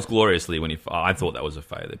 He fails gloriously when I thought that was a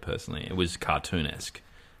failure personally. It was cartoonesque.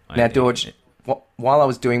 Now, Dorje, while I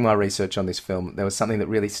was doing my research on this film, there was something that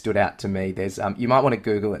really stood out to me. There's you might want to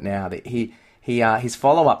Google it now. That his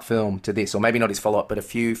follow-up film to this, or maybe not his follow-up, but a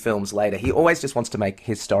few films later, he always just wants to make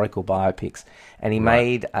historical biopics, and he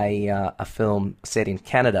made a film set in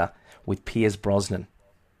Canada with Pierce Brosnan.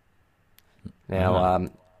 Now,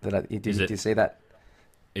 did you see that?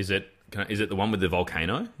 Is it the one with the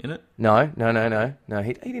volcano in it? No.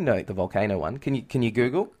 He didn't know the volcano one. Can you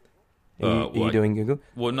Google? Are you doing Google?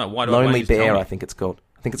 Well, no. Why Lonely Bear, I think it's called.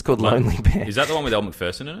 I think it's called Lonely Bear. Is that the one with Elle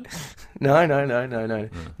Macpherson in it? No. No,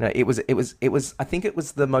 it was. I think it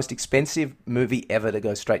was the most expensive movie ever to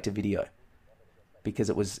go straight to video,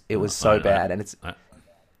 because it was so bad, and it's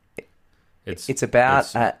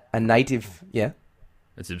about a native. Yeah.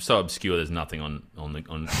 It's so obscure. There's nothing on the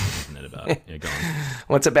internet about it. Yeah, go on.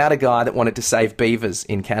 Well, it's about a guy that wanted to save beavers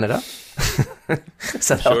in Canada.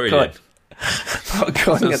 So sure he did.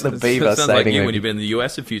 Calling it the beaver sounds saving like you me. when you've been in the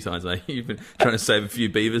US a few times. Like you've been trying to save a few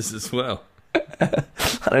beavers as well.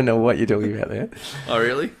 I don't know what you're talking about there. Oh,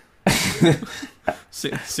 really?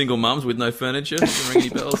 Single mums with no furniture? Doesn't ring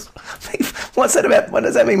any bells? What's that about? What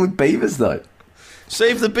does that mean with beavers, though?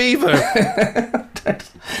 Save the beaver!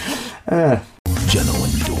 Jono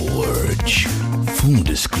and Dorje. Full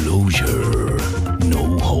disclosure.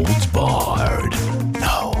 No holds barred.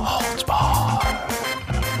 No holds barred.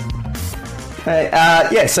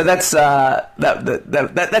 Hey, so that's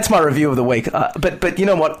that's my review of the week. But you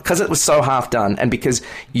know what? Because it was so half done, and because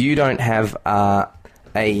you don't have a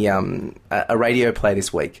radio play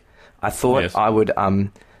this week, I thought I would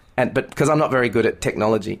but because I'm not very good at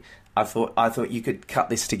technology, I thought you could cut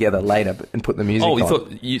this together later and put the music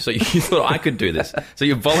on. You thought I could do this? So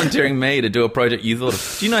you're volunteering me to do a project you thought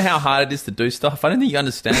of. Do you know how hard it is to do stuff? I don't think you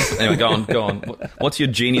understand. Anyway, go on. What's your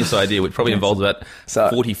genius idea, which probably involves about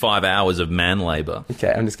 45 hours of man labour?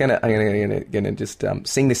 Okay, I'm gonna just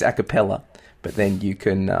sing this a cappella, but then you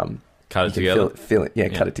can cut it together. Fill it. Yeah,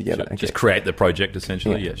 cut it together. Sure. Okay. Just create the project,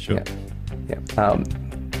 essentially. Yeah, sure. Yeah.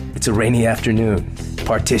 It's a rainy afternoon.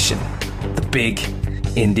 Partition. The big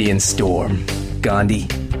Indian storm. Gandhi,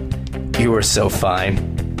 you are so fine.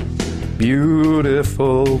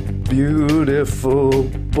 Beautiful, beautiful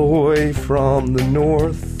boy from the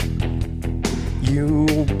north. You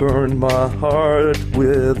burned my heart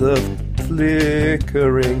with a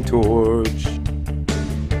flickering torch.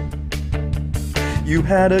 You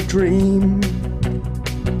had a dream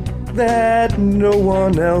that no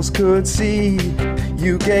one else could see.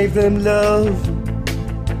 You gave them love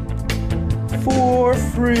for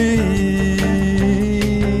free.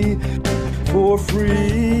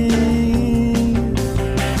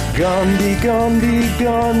 Gandhi, Gandhi,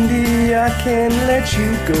 Gandhi, I can't let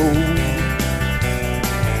you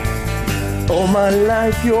go. All my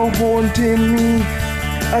life you're haunting me.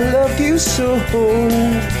 I loved you so.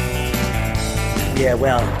 Yeah,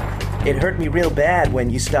 well, it hurt me real bad when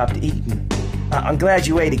you stopped eating. I'm glad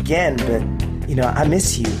you ate again, but, I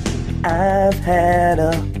miss you. I've had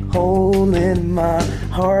a hole in my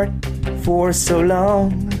heart for so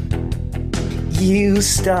long. You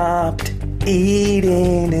stopped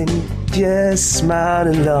eating and just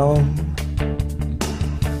smiled along.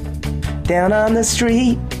 Down on the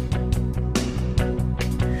street,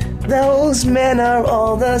 those men are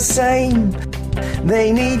all the same.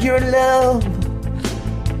 They need your love,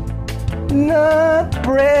 not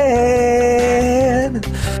bread,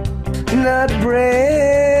 not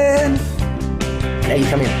bread. Now you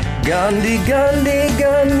come in. Gandhi, Gandhi,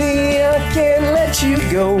 Gandhi, I can't let you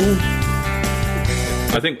go.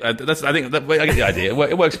 I think I get the idea.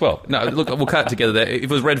 It works well. No, look, we'll cut it together there. If it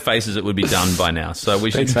was red faces, it would be done by now. So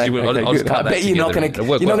we should. Thanks, I'll just cut I bet you're not going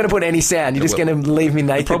to put any sound. You're just going to leave me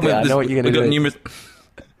naked. I know what you're going to do.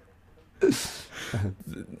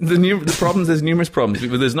 There's numerous problems.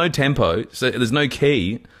 There's no tempo, so there's no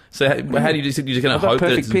key. So how do you just going to hope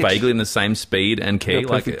that it's pitch. Vaguely in the same speed and key?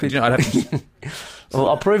 I'd have to. Well,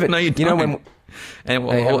 I'll prove it. No, you don't.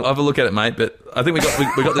 I'll have a look at it, mate. But I think we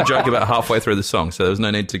got the joke about halfway through the song, so there was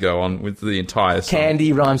no need to go on with the entire song.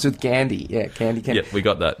 Candy rhymes with Gandhi. Yeah, candy. Yeah, we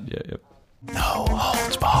got that. Yeah. No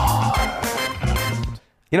holds barred.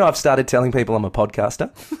 I've started telling people I'm a podcaster.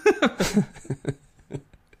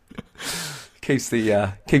 Keeps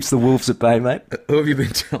the wolves at bay, mate. Who have you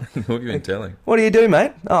been telling? What do you do,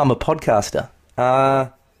 mate? Oh, I'm a podcaster.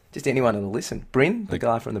 Just anyone who'll listen. Bryn, the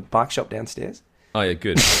guy from the bike shop downstairs. Oh, yeah,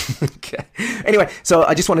 good. Okay. Anyway, so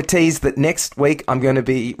I just want to tease that next week I'm going to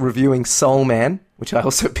be reviewing Soul Man, which I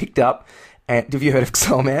also picked up. And have you heard of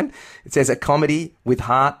Soul Man? It says a comedy with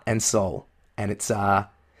heart and soul, and it's the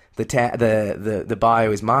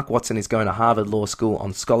bio is Mark Watson is going to Harvard Law School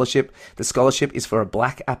on scholarship. The scholarship is for a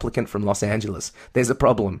black applicant from Los Angeles. There's a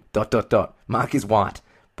problem. ... Mark is white.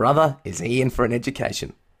 Brother, is he in for an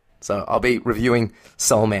education? So I'll be reviewing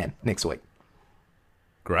Soul Man next week.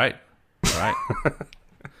 Great.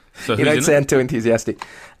 So you don't sound too enthusiastic.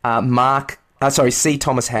 C.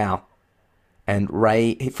 Thomas Howe and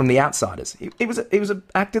Ray from The Outsiders. He was an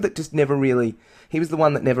actor that just never really. He was the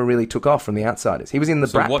one that never really took off from The Outsiders. He was in the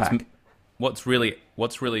Brat Pack. What's really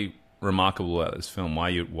remarkable about this film? Why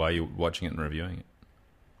are you watching it and reviewing it?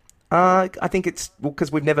 I think it's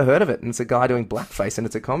because we've never heard of it, and it's a guy doing blackface, and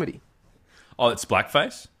it's a comedy. Oh, it's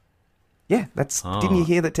blackface? Yeah, that's. Oh. Didn't you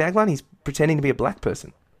hear the tagline? He's pretending to be a black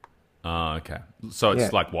person. Oh, okay. So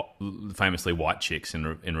it's like famously white chicks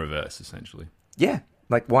in reverse, essentially. Yeah,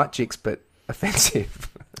 like white chicks, but offensive.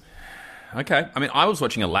 Okay. I mean, I was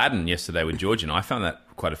watching Aladdin yesterday with Dorje, and I found that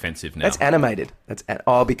quite offensive now. That's animated.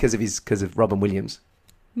 Because of Robin Williams.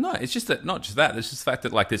 No, it's just that, not just that. It's just the fact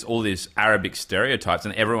that like there's all these Arabic stereotypes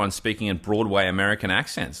and everyone's speaking in Broadway American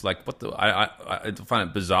accents. Like, what the? I find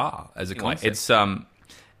it bizarre as a concept. It's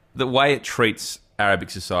the way it treats Arabic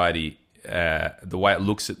society, the way it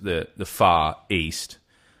looks at the Far East,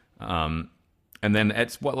 and then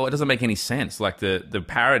it doesn't make any sense. Like the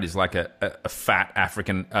parrot is like a fat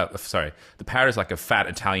African. The parrot is like a fat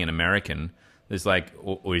Italian American. There's like,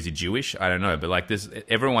 or is he Jewish? I don't know. But like,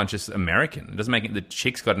 everyone's just American. It doesn't make it. The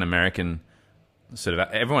chick's got an American sort of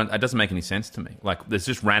everyone. It doesn't make any sense to me. Like, there's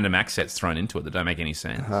just random accents thrown into it that don't make any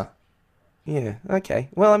sense. Uh-huh. Yeah. Okay.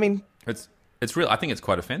 Well, I mean, it's real. I think it's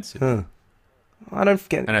quite offensive. I don't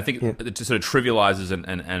forget. And I think it just sort of trivializes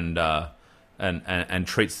and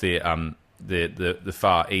treats the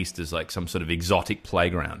Far East as like some sort of exotic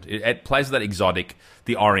playground. It plays with that exotic,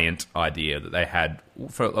 the Orient idea that they had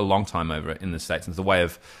for a long time over in the States. And it's a way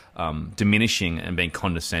of diminishing and being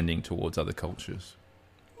condescending towards other cultures.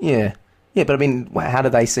 Yeah. Yeah, but I mean, how do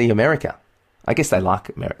they see America? I guess they like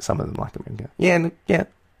America. Some of them like America. Yeah.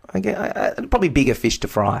 I guess, probably bigger fish to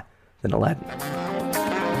fry than Aladdin.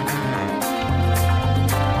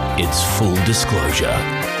 It's Full Disclosure,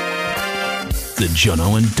 the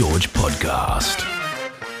Jono and Dorje podcast.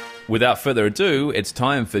 Without further ado, it's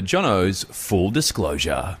time for Jono's Full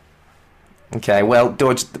Disclosure. Okay, well,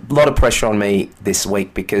 Dorje, a lot of pressure on me this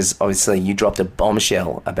week because obviously you dropped a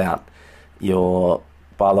bombshell about your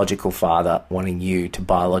biological father wanting you to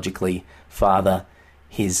biologically father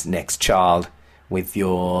his next child with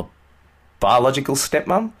your biological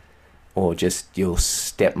stepmum, or just your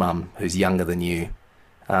stepmum who's younger than you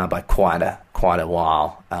by quite a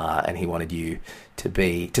while, and he wanted you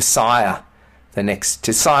to sire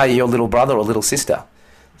your little brother or little sister.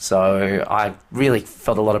 So I really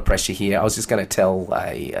felt a lot of pressure here. I was just going to tell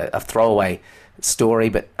a throwaway story,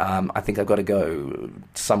 but I think I've got to go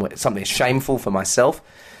somewhere shameful for myself.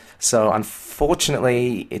 So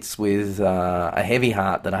unfortunately, it's with a heavy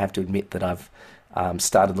heart that I have to admit that I've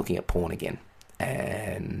started looking at porn again.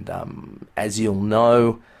 And as you'll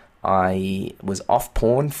know, I was off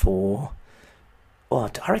porn for, I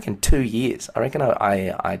reckon 2 years. I reckon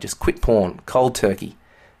I just quit porn, cold turkey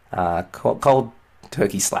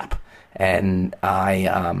slap. And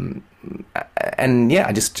I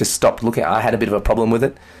just stopped looking. I had a bit of a problem with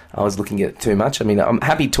it. I was looking at it too much. I mean, I'm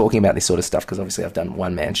happy talking about this sort of stuff because obviously I've done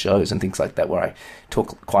one-man shows and things like that where I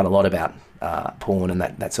talk quite a lot about porn and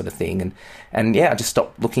that sort of thing. And I just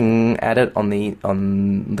stopped looking at it on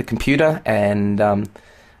the computer. And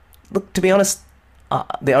look, to be honest,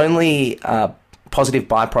 the only positive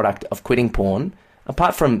byproduct of quitting porn,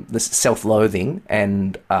 apart from the self-loathing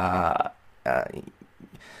and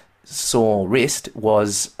sore wrist,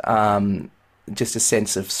 was just a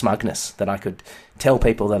sense of smugness that I could tell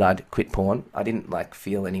people that I'd quit porn. I didn't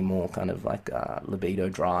feel any more kind of libido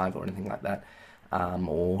drive or anything like that,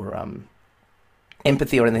 or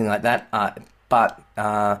empathy or anything like that. But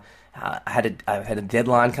I had a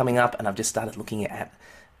deadline coming up, and I've just started looking at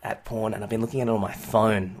porn, and I've been looking at it on my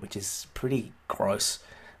phone, which is pretty gross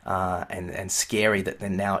and scary that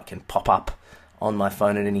then now it can pop up on my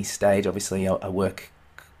phone at any stage. Obviously, I work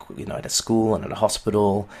at a school and at a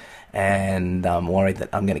hospital, and I'm worried that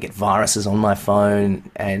I'm going to get viruses on my phone.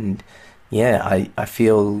 And I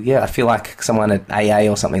feel like someone at AA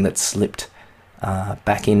or something that slipped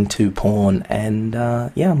back into porn. And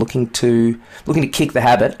I'm looking to kick the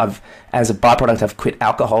habit. As a byproduct, I've quit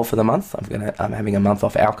alcohol for the month. I'm having a month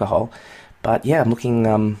off alcohol, but I'm looking.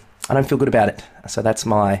 I don't feel good about it. So that's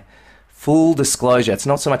my full disclosure. It's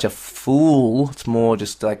not so much a fool. It's more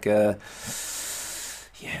just like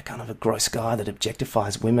kind of a gross guy that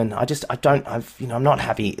objectifies women. I'm not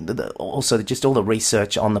happy. Also, just all the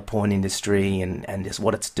research on the porn industry and just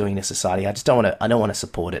what it's doing to society. I don't want to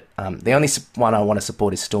support it. The only one I want to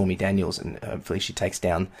support is Stormy Daniels, and hopefully she takes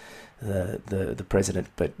down the president.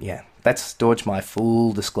 But that's Dorje, my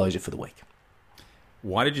full disclosure for the week.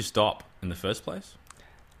 Why did you stop in the first place?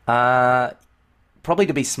 Probably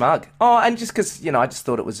to be smug. Oh, and just because I just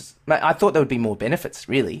thought I thought there would be more benefits.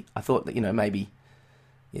 Really, I thought that maybe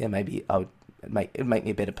I would it'd make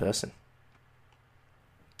me a better person.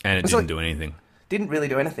 And it didn't do anything. Didn't really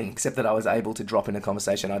do anything except that I was able to drop in a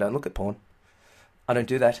conversation. I don't look at porn. I don't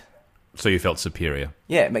do that. So you felt superior.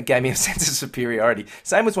 Yeah, it gave me a sense of superiority.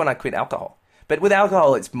 Same as when I quit alcohol. But with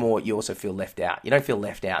alcohol, it's more you also feel left out. You don't feel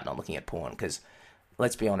left out not looking at porn because,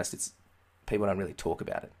 let's be honest, people don't really talk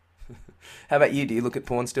about it. How about you? Do you look at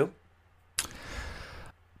porn still?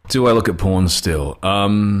 Do I look at porn still?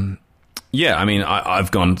 Yeah, I mean,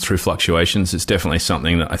 I've gone through fluctuations. It's definitely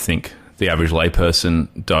something that I think the average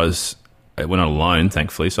layperson does. We're not alone,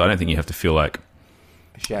 thankfully, so I don't think you have to feel like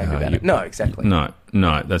ashamed about it. No, exactly. No,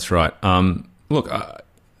 that's right. Look,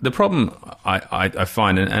 the problem I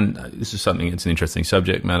find, and this is something, it's an interesting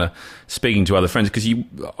subject matter, speaking to other friends, because you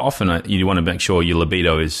often you want to make sure your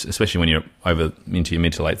libido is, especially when you're over into your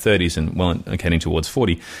mid to late 30s and heading towards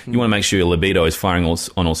 40, you want to make sure your libido is firing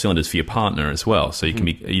on all cylinders for your partner as well. So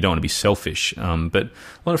you don't want to be selfish. But a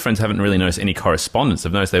lot of friends haven't really noticed any correspondence.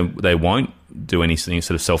 They've noticed they won't do any sort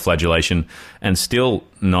of self-flagellation and still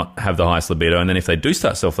not have the highest libido. And then if they do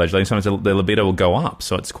start self-flagellating, sometimes their libido will go up.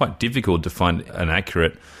 So it's quite difficult to find an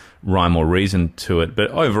accurate rhyme or reason to it.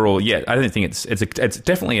 But overall, yeah, I don't think it's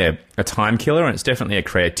definitely a time killer, and it's definitely a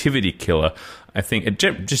creativity killer. I think it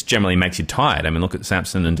just generally makes you tired. I mean, look at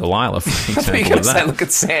Samson and Delilah, for example. Look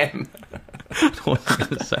at Sam.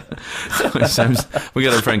 We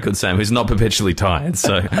got a friend called Sam who's not perpetually tired,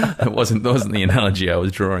 so that wasn't the analogy I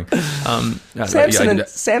was drawing. Samson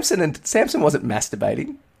wasn't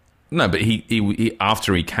masturbating. No, but he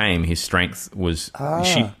after he came, his strength was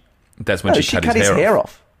that's when she cut his hair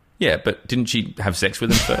off. Yeah, but didn't she have sex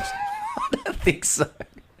with him first? I don't think so.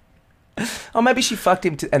 Or maybe she fucked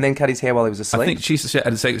him and then cut his hair while he was asleep. I think she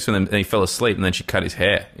had sex with him and he fell asleep and then she cut his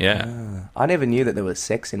hair. Yeah. I never knew that there was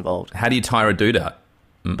sex involved. How do you tire a dude out?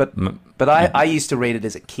 But I used to read it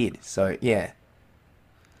as a kid, so yeah.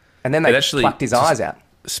 And then they plucked his eyes out.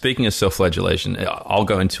 Speaking of self-flagellation, I'll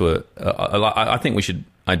go into I think we should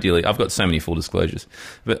ideally... I've got so many full disclosures,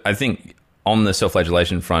 but I think on the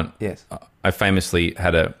self-flagellation front, yes, I famously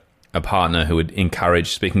had a partner who would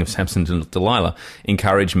encourage, speaking of Samson and Delilah,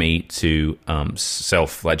 encourage me to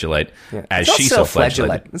self-flagellate as she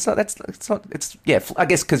self-flagellated. I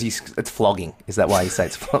guess because it's flogging. Is that why you say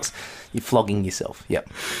it's flogging? You're flogging yourself. Yep.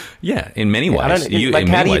 Yeah, in many ways.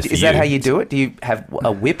 Is that how you do it? Do you have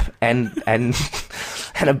a whip and a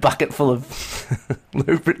bucket full of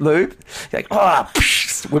lube? You're like,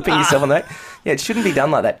 whipping yourself on that. Yeah, it shouldn't be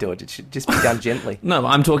done like that, Dorje. It should just be done gently. No,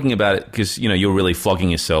 I'm talking about it because, you're really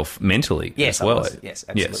flogging yourself mentally as well. Yes,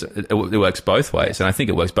 absolutely. Yes, it works both ways, and I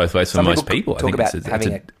think it works both ways for most people. Talk about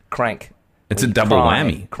having a crank. It's a double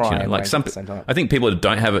whammy. Cry, I think people that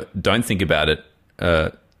don't think about it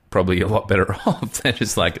probably a lot better off. They're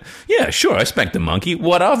just like, yeah, sure, I spanked the monkey.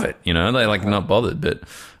 What of it? They're not bothered. But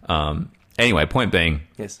anyway, point being,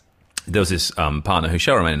 yes. There was this partner who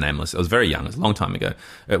shall remain nameless. I was very young. It was a long time ago.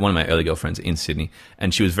 One of my early girlfriends in Sydney,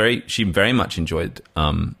 and she very much enjoyed.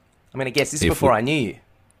 I'm going to guess this is before I knew you.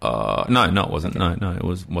 No, it wasn't. Okay. No, it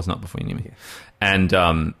was not before you knew me. Okay.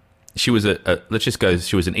 And she was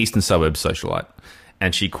she was an eastern suburb socialite,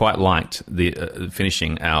 and she quite liked the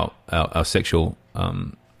finishing our sexual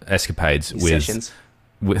escapades with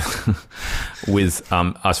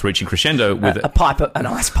us reaching crescendo with an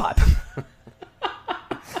ice pipe.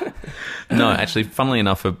 No, actually, funnily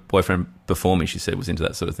enough, her boyfriend before me, she said, was into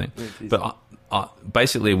that sort of thing. But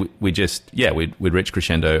basically, we'd reach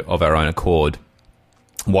crescendo of our own accord,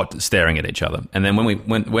 staring at each other. And then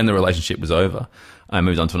when the relationship was over, I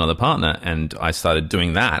moved on to another partner, and I started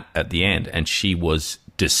doing that at the end, and she was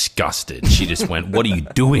disgusted. She just went, "What are you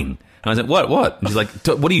doing?" And I was like, What? And she's like,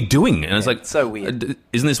 "What are you doing?" And I was like, so weird.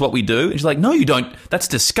 Isn't this what we do? And she's like, "No, you don't. That's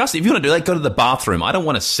disgusting. If you want to do that, go to the bathroom. I don't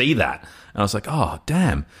want to see that." And I was like, "Oh,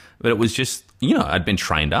 damn." But it was just, I'd been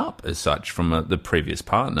trained up as such from the previous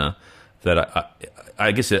partner that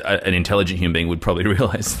I guess an intelligent human being would probably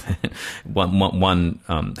realize that one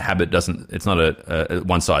habit it's not a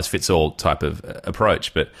one-size-fits-all type of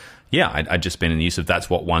approach. But yeah, I'd just been in the use of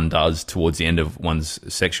that's what one does towards the end of one's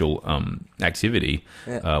sexual activity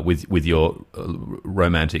with your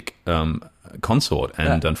romantic consort,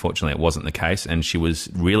 and unfortunately it wasn't the case, and she was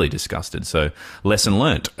really disgusted. So lesson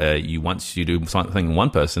learnt, once you do something in one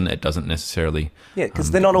person, it doesn't necessarily... Yeah,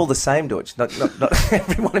 because they're not all the same, Dorje. Not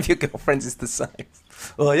every one of your girlfriends is the same.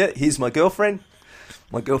 Oh yeah, here's my girlfriend.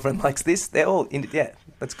 My girlfriend likes this. They're all...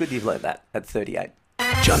 that's good you've learned that at 38.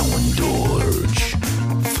 Jono and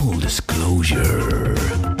Dorje, full disclosure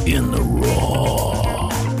in the raw.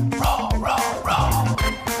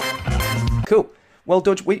 Cool. Well,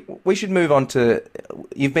 Dorje, we should move on to...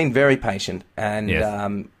 You've been very patient, and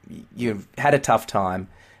yes. You've had a tough time,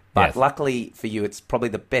 but luckily for you, it's probably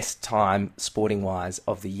the best time, sporting-wise,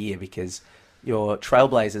 of the year, because your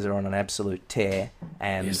Trailblazers are on an absolute tear,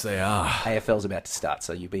 and yes, they are. AFL's about to start,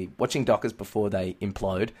 so you'll be watching Dockers before they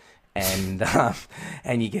implode, and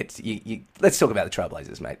you get... let's talk about the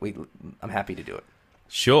Trailblazers, mate. I'm happy to do it.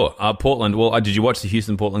 Sure. Portland, well, did you watch the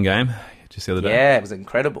Houston-Portland game just the other day? Yeah, it was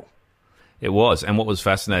incredible. It was, and what was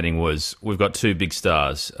fascinating was we've got two big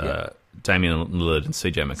stars, Damian Lillard and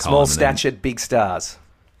CJ McCollum. Small-statured big stars.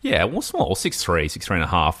 Yeah, well, small, 6'3",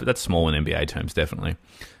 6'3.5", but that's small in NBA terms, definitely.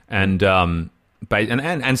 And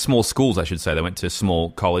and small schools, I should say. They went to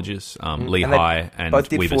small colleges, Lehigh and both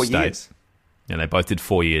did Weber 4 State. years. Yeah, they both did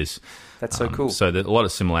 4 years. That's so cool. So there's a lot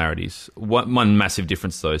of similarities. One massive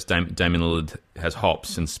difference, though, is Damian Lillard has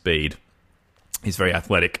hops and speed. He's very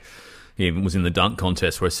athletic. He was in the dunk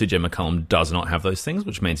contest, whereas CJ McCollum does not have those things,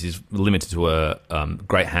 which means he's limited to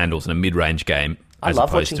great handles and a mid-range game. I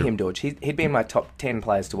love watching him, Dorje. He'd be in my top 10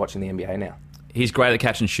 players to watch in the NBA now. He's great at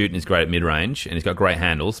catch and shoot, and he's great at mid-range, and he's got great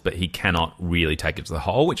handles, but he cannot really take it to the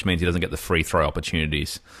hole, which means he doesn't get the free throw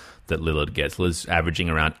opportunities that Lillard gets. Lillard's averaging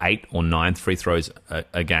around 8 or 9 free throws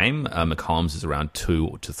a game. McCollum's is around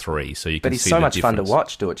 2 to 3. So you can But he's see so the much fun to difference.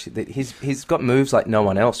 watch, Dorje. He's got moves like no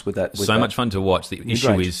one else with that. Much fun to watch. The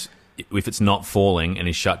issue is if it's not falling and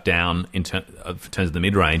he's shut down in terms of the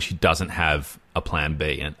mid-range, he doesn't have a plan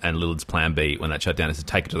B. And Lillard's plan B when that shut down is to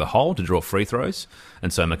take it to the hole to draw free throws.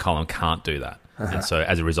 And so McCollum can't do that. And so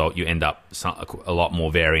as a result, you end up a lot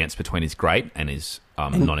more variance between his great and his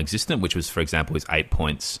non-existent, which was, for example, his 8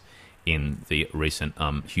 points in the recent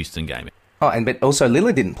Houston game. But also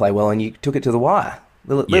Lillard didn't play well, and you took it to the wire.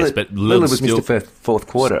 Lillard was still, Mr. Fourth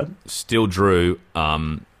quarter. Still drew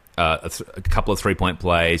a couple of three-point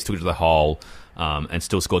plays, took it to the hole, and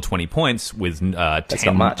still scored 20 points with 11, I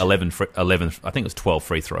think it was 12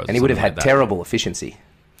 free throws. And he would have had terrible efficiency.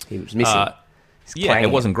 He was missing.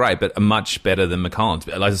 It wasn't great, but much better than McCollum's.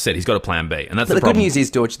 Like I said, he's got a plan B, and that's but the the problem. good news is,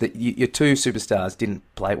 Dorje, that your two superstars didn't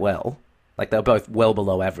play well. Like, they were both well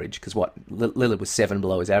below average, because Lillard was 7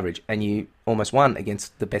 below his average, and you almost won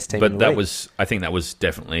against the best team in the league. I think that was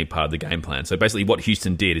definitely part of the game plan. So basically what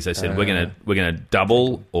Houston did is they said, we're gonna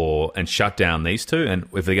double and shut down these two, and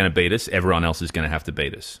if they're going to beat us, everyone else is going to have to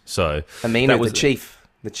beat us. So Aminu,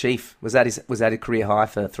 the chief, was that a career high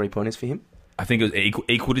for three-pointers for him? I think it was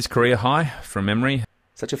equaled his career high from memory.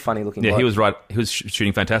 Such a funny looking Yeah, bloke. he was right. He was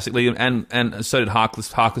shooting fantastically, and so did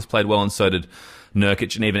Harkless. Harkless played well, and so did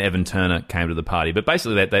Nurkic, and even Evan Turner came to the party. But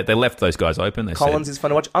basically, they left those guys open. Collins is fun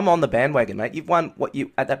to watch. I'm on the bandwagon, mate. You've won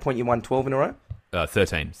at that point you won 12 in a row.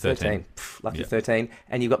 13. Lucky 13,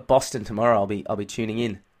 and you've got Boston tomorrow. I'll be tuning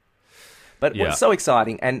in. But what's so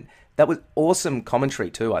exciting, and that was awesome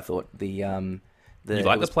commentary too. I thought you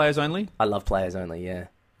like the players only? I love players only, yeah,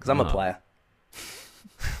 because I'm a player.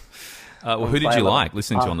 Who did you like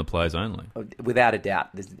listening to on the players only? Without a doubt,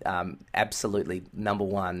 absolutely number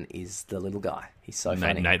one is the little guy. He's so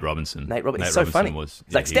funny. Nate Robinson. He's so funny. He's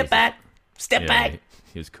like, step back.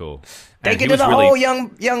 He was cool. Take it to the hole,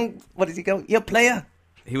 young. What does he go? Your player.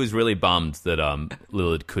 He was really bummed that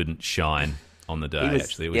Lillard couldn't shine on the day.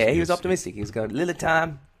 He was optimistic. He was going Lillard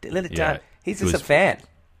time. He's just a fan.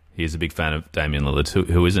 He's a big fan of Damian Lillard.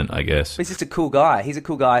 Who isn't? I guess. He's just a cool guy. He's a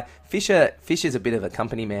cool guy. Fisher's a bit of a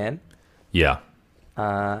company man. Yeah.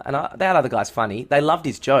 And that other guy's funny. They loved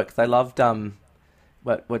his joke. They loved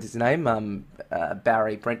what's his name?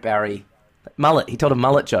 Brent Barry. Mullet. He told a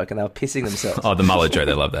mullet joke, and they were pissing themselves. Oh, the mullet joke.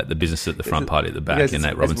 They love that. The business at the front, party at the back. And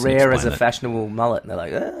Nate Robinson as rare as a that. fashionable mullet, and they're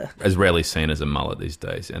like, ugh. As rarely seen as a mullet these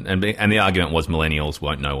days. And the argument was millennials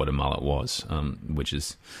won't know what a mullet was, which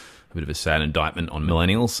is a bit of a sad indictment on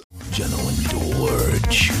millennials. Jono and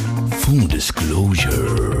Dorje. Full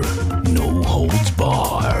disclosure. No holds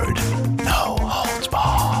barred. No holds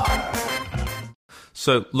barred.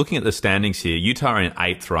 So, looking at the standings here, Utah are in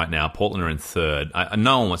 8th right now. Portland are in 3rd.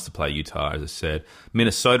 No one wants to play Utah, as I said.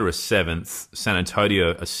 Minnesota are 7th. San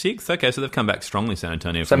Antonio are 6th. Okay, so they've come back strongly, San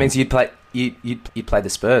Antonio. So that means you'd play the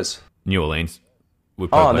Spurs. New Orleans. And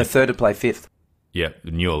the 3rd would play 5th. Yeah,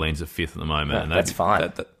 New Orleans are 5th at the moment. And that's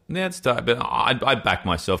fine. It's dark, but I back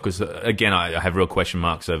myself because, again, I have real question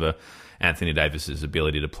marks over Anthony Davis's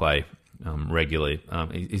ability to play regularly.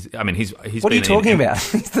 He's what are you talking about?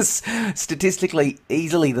 He's statistically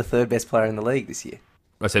easily the 3rd best player in the league this year.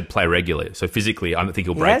 I said play regularly, so physically, I don't think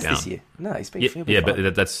he'll break down this year. No, he's been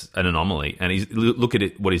but that's an anomaly. And look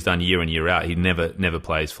at what he's done year in year out. He never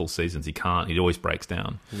plays full seasons. He can't. He always breaks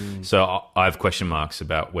down. So I have question marks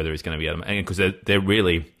about whether he's going to be able to, because they're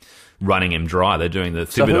really running him dry. They're doing the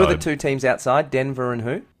Thibodeau. So who are the two teams outside? Denver and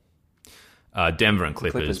who? Denver and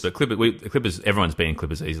Clippers. But Clippers, everyone's beating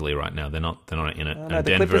Clippers easily right now. They're not in it. No,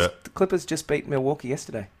 the Clippers just beat Milwaukee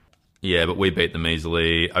yesterday. Yeah, but we beat them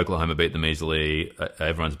easily. Oklahoma beat them easily.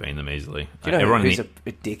 Everyone's beating them easily. Do you know who's a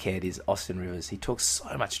dickhead is Austin Rivers. He talks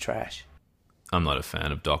so much trash. I'm not a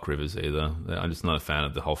fan of Doc Rivers either. I'm just not a fan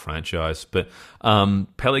of the whole franchise. But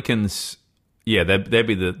Pelicans, yeah, they'd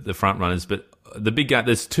be the front runners. But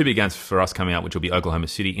there's 2 big games for us coming out, which will be Oklahoma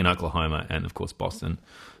City in Oklahoma and, of course, Boston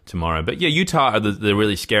tomorrow. But, yeah, Utah are the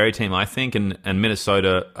really scary team, I think, and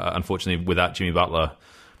Minnesota, unfortunately, without Jimmy Butler.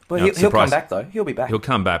 Well, he'll come back, though. He'll be back. He'll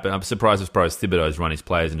come back, but I'm surprised Thibodeau's run his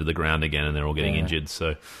players into the ground again and they're all getting injured.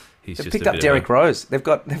 So he's They've just picked a up bit Derek of a, Rose. They've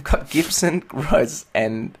got Gibson, Rose,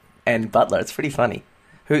 and Butler. It's pretty funny.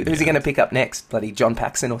 Who's he going to pick up next? Bloody John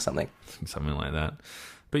Paxson or something? something like that.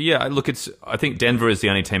 But yeah, look, I think Denver is the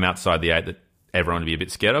only team outside the 8 that everyone would be a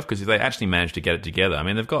bit scared of, because if they actually manage to get it together, I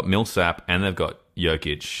mean, they've got Millsap and they've got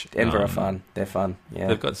Jokic. Denver are fun. They're fun. Yeah,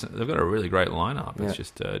 they've got a really great lineup. It's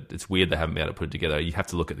just it's weird they haven't been able to put it together. You have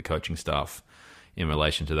to look at the coaching staff in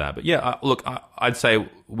relation to that. But yeah, look, I'd say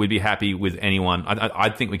we'd be happy with anyone. I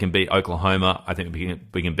think we can beat Oklahoma. I think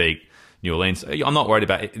we can beat New Orleans. I'm not worried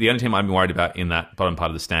about it. The only team I'm worried about in that bottom part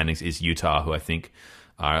of the standings is Utah, who I think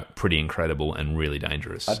are pretty incredible and really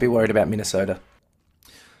dangerous. I'd be worried about Minnesota.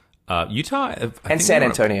 Utah and San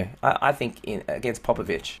Antonio. I think against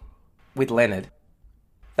Popovich with Leonard.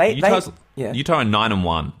 Utah are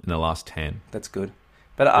 9-1 in the last 10. That's good.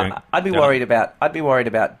 But I'd be worried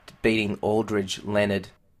about beating Aldridge, Leonard,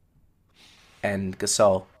 and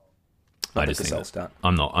Gasol. I just think start.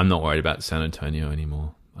 I'm not worried about San Antonio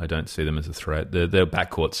anymore. I don't see them as a threat. Their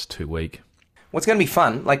backcourt's too weak. What's going to be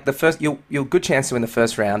fun? Like the first, you're a good chance to win the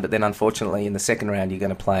first round, but then unfortunately in the second round you're going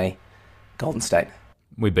to play Golden State.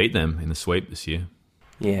 We beat them in the sweep this year.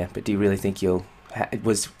 Yeah, but do you really think you'll?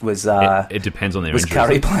 It depends on their was injuries.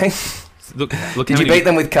 Curry playing? Look. Did you beat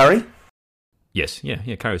them with Curry? Yes,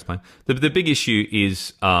 yeah. Curry was playing. The big issue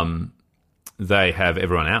is they have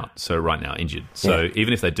everyone out. So right now injured. So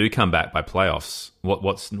even if they do come back by playoffs,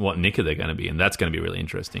 what nick are they going to be? And that's going to be really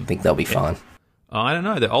interesting. I think they'll be fine. I don't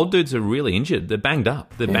know. The old dudes are really injured. They're banged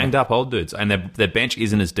up. They're banged up old dudes, and their bench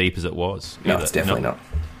isn't as deep as it was. No, it's definitely not.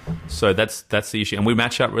 So that's the issue, and we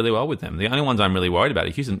match up really well with them. The only ones I'm really worried about are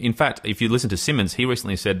Houston. In fact, if you listen to Simmons, he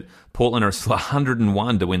recently said Portland are still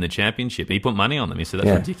 101 to win the championship. He put money on them. He said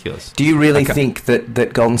that's ridiculous. Do you really think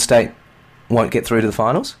that Golden State won't get through to the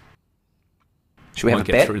finals? Should we have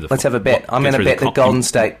a bet? Let's have a bet. I'm going to bet that Golden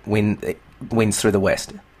State wins through the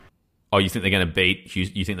West. Oh, you think they're going to beat?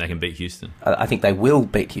 You think they can beat Houston? I think they will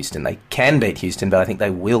beat Houston. They can beat Houston, but I think they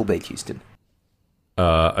will beat Houston.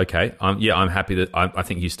 Okay. I'm happy that I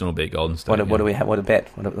think Houston will beat Golden State. What do we have? What a bet?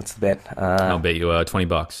 What's the bet? I'll bet you $20.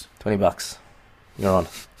 $20. You're on.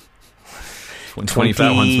 20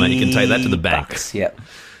 fat ones, mate. You can take that to the bank. Yep.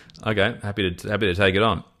 Okay. Happy to take it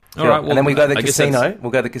on. All right. Well, and then we go to the casino.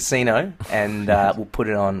 We'll go to the casino and we'll put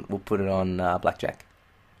it on. We'll put it on blackjack.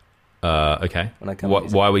 Okay.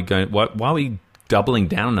 Why are we going? Why are we doubling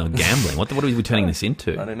down on gambling? What are we turning this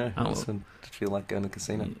into? I don't know. I feel like going to the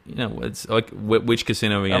casino. You know, it's like which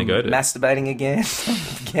casino are we going to go to? Masturbating again,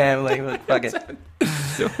 gambling. Fuck it.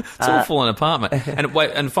 It's all falling apart, mate.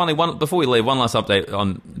 And finally, before we leave, one last update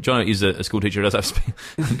on Jono is a school teacher.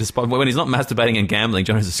 Despite when he's not masturbating and gambling,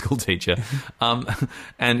 Jono's a school teacher,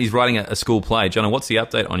 and he's writing a school play. Jono, what's the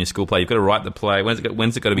update on your school play? You've got to write the play. When's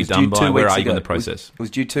it got to be done by? Where are you in the process? It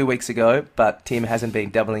was due 2 weeks ago, but Tim hasn't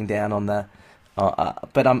been doubling down on the.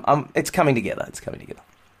 But it's coming together. It's coming together.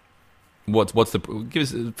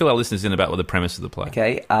 Fill our listeners in about what the premise of the play.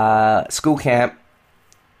 Okay, school camp.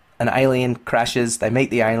 An alien crashes. They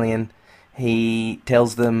meet the alien. He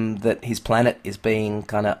tells them that his planet is being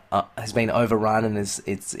has been overrun and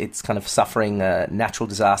it's kind of suffering natural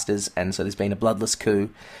disasters, and so there's been a bloodless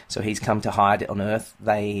coup. So he's come to hide on Earth.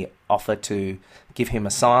 They offer to give him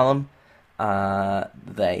asylum.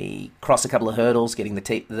 They cross a couple of hurdles, getting the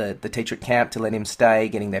teacher at camp to let him stay,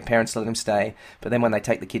 getting their parents to let him stay. But then when they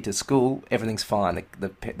take the kid to school, everything's fine.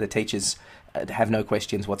 The teachers have no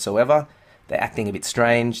questions whatsoever. They're acting a bit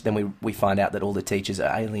strange. Then we find out that all the teachers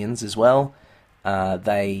are aliens as well.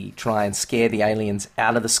 They try and scare the aliens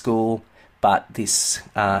out of the school, but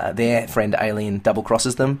their friend alien double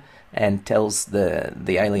crosses them and tells the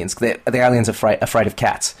aliens the aliens are afraid of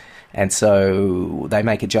cats. And so they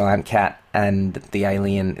make a giant cat, and the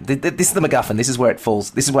alien... This is the MacGuffin. This is where it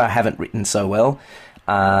falls. This is where I haven't written so well.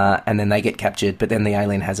 And then they get captured, but then the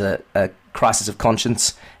alien has a crisis of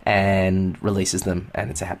conscience and releases them, and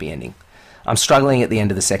it's a happy ending. I'm struggling at the end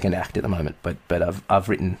of the second act at the moment, but I've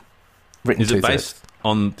written. Is it based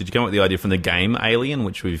on? Did you come up with the idea from the game Alien,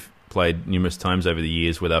 which we've played numerous times over the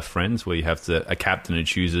years with our friends, where you have a captain who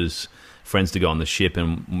chooses friends to go on the ship,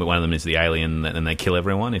 and one of them is the alien, and they kill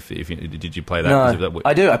everyone? Did you play that? No,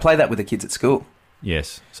 I do. I play that with the kids at school.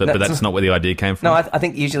 Yes, but that's not where the idea came from. No, I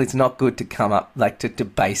think usually it's not good to come up to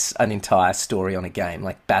base an entire story on a game,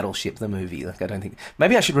 like Battleship the movie. I don't think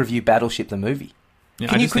maybe I should review Battleship the movie. Yeah,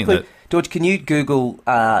 can you quickly, Dorje? Can you Google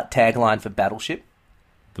tagline for Battleship?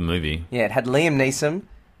 The movie. Yeah, it had Liam Neeson.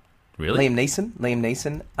 Really? Liam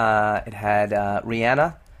Neeson. It had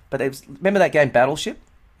Rihanna. But remember that game Battleship?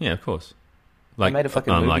 Yeah, of course. They made a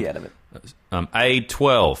fucking movie out of it.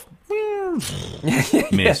 A12.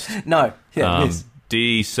 Missed. No. Yeah, missed.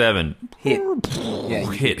 D7. Hit.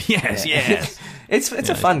 Yeah, Hit. Yes, yes. It's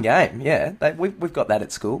a fun game. Yeah, we've got that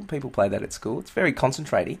at school. People play that at school. It's very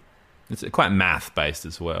concentrating. It's quite math based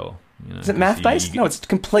as well. Is it math based? No, it's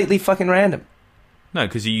completely fucking random. No,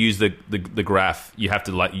 because you use the graph. You have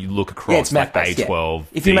to you look across. Yeah, it's math based. A12. Yeah.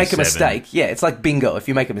 If you make a D7. mistake, it's like bingo. If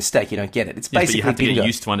you make a mistake, you don't get it. It's basically but you have to bingo. get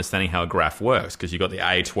used to understanding how a graph works because you've got the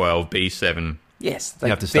A12, B7. Yes, You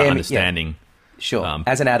have to start understanding. Yeah. Sure.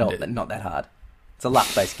 As an adult, not that hard. It's a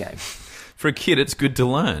luck-based game. For a kid, it's good to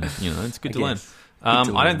learn. It's good to learn.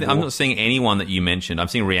 I'm not seeing anyone that you mentioned. I'm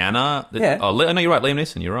seeing Rihanna. No, you're right. Liam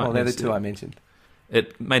Neeson. You're right. Well, they're the two I mentioned.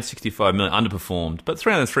 It made 65 million, underperformed, but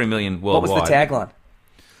 303 million worldwide. What was the tagline?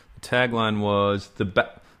 The tagline was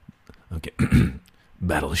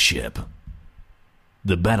Battleship.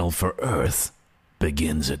 The battle for Earth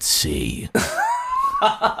begins at sea.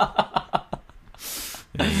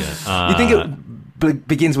 There you go. You think it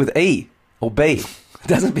begins with E or B? It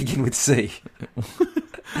doesn't begin with C.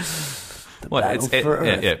 What? So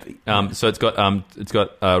it's got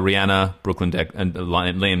Rihanna, Brooklyn Deck, and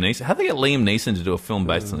Liam Neeson. How do they get Liam Neeson to do a film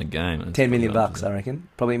based on a game? $10 million, I reckon.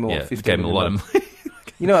 Probably more. Yeah, 15 gave him a lot of money.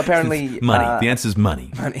 Apparently money. The answer's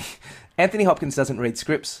money. Money. Anthony Hopkins doesn't read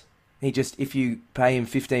scripts. If you pay him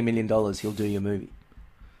 $15 million, he'll do your movie.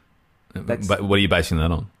 But what are you basing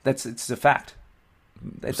that on? It's a fact.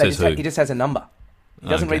 He just has a number. He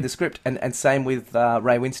doesn't read the script, and same with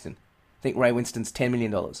Ray Winston. I think Ray Winston's $10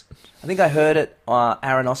 million. I think I heard it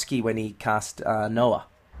Aronofsky when he cast Noah.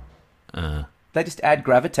 They just add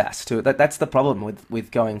gravitas to it. That's the problem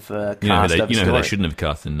with going for cast over story. Who they shouldn't have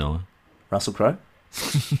cast in Noah? Russell Crowe.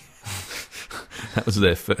 That was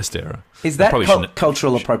their first error. Is that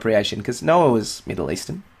cultural appropriation? Because Noah was Middle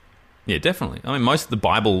Eastern. Yeah, definitely. I mean, most of the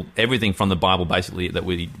Bible, everything from the Bible, basically that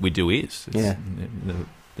we do is the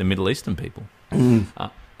Middle Eastern people.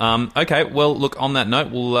 Okay, well, look, on that note,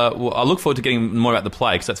 I look forward to getting more about the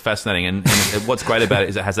play because that's fascinating. And what's great about it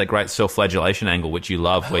is it has that great self-flagellation angle, which you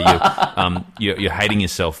love, where you're hating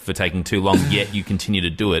yourself for taking too long, yet you continue to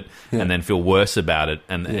do it and then feel worse about it.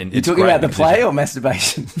 And you're talking about the play or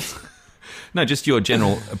masturbation? No, just your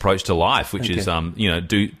general approach to life, which is,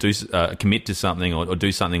 commit to something or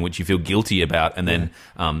do something which you feel guilty about, and then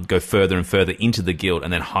go further and further into the guilt,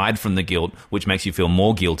 and then hide from the guilt, which makes you feel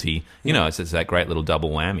more guilty. It's that great little double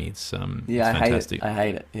whammy. It's fantastic. I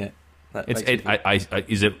hate it. Yeah,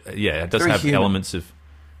 it does have human elements of.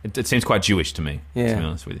 It seems quite Jewish to me. Yeah, to be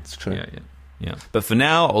honest with you, it's true. Yeah. But for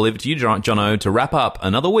now, I'll leave it to you, Jono, to wrap up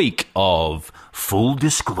another week of Full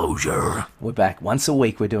Disclosure. We're back. Once a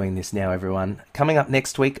week we're doing this now, everyone. Coming up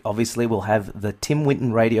next week, obviously, we'll have the Tim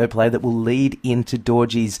Winton radio play that will lead into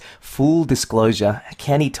Dorje's Full Disclosure.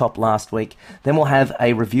 Can he top last week? Then we'll have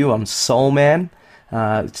a review on Soul Man,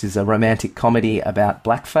 which is a romantic comedy about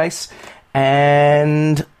blackface.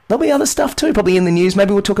 And there'll be other stuff too, probably in the news.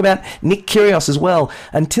 Maybe we'll talk about Nick Kyrgios as well.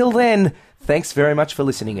 Until then, thanks very much for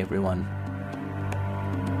listening, everyone.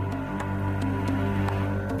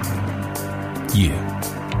 Yeah.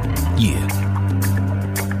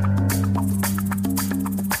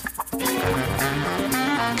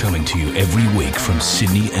 Coming to you every week from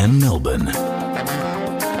Sydney and Melbourne.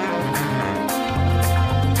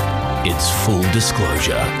 It's Full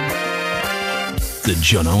Disclosure. The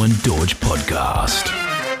Jono and Dorje podcast.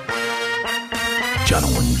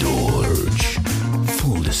 Jono and Dorje.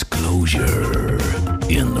 Full Disclosure.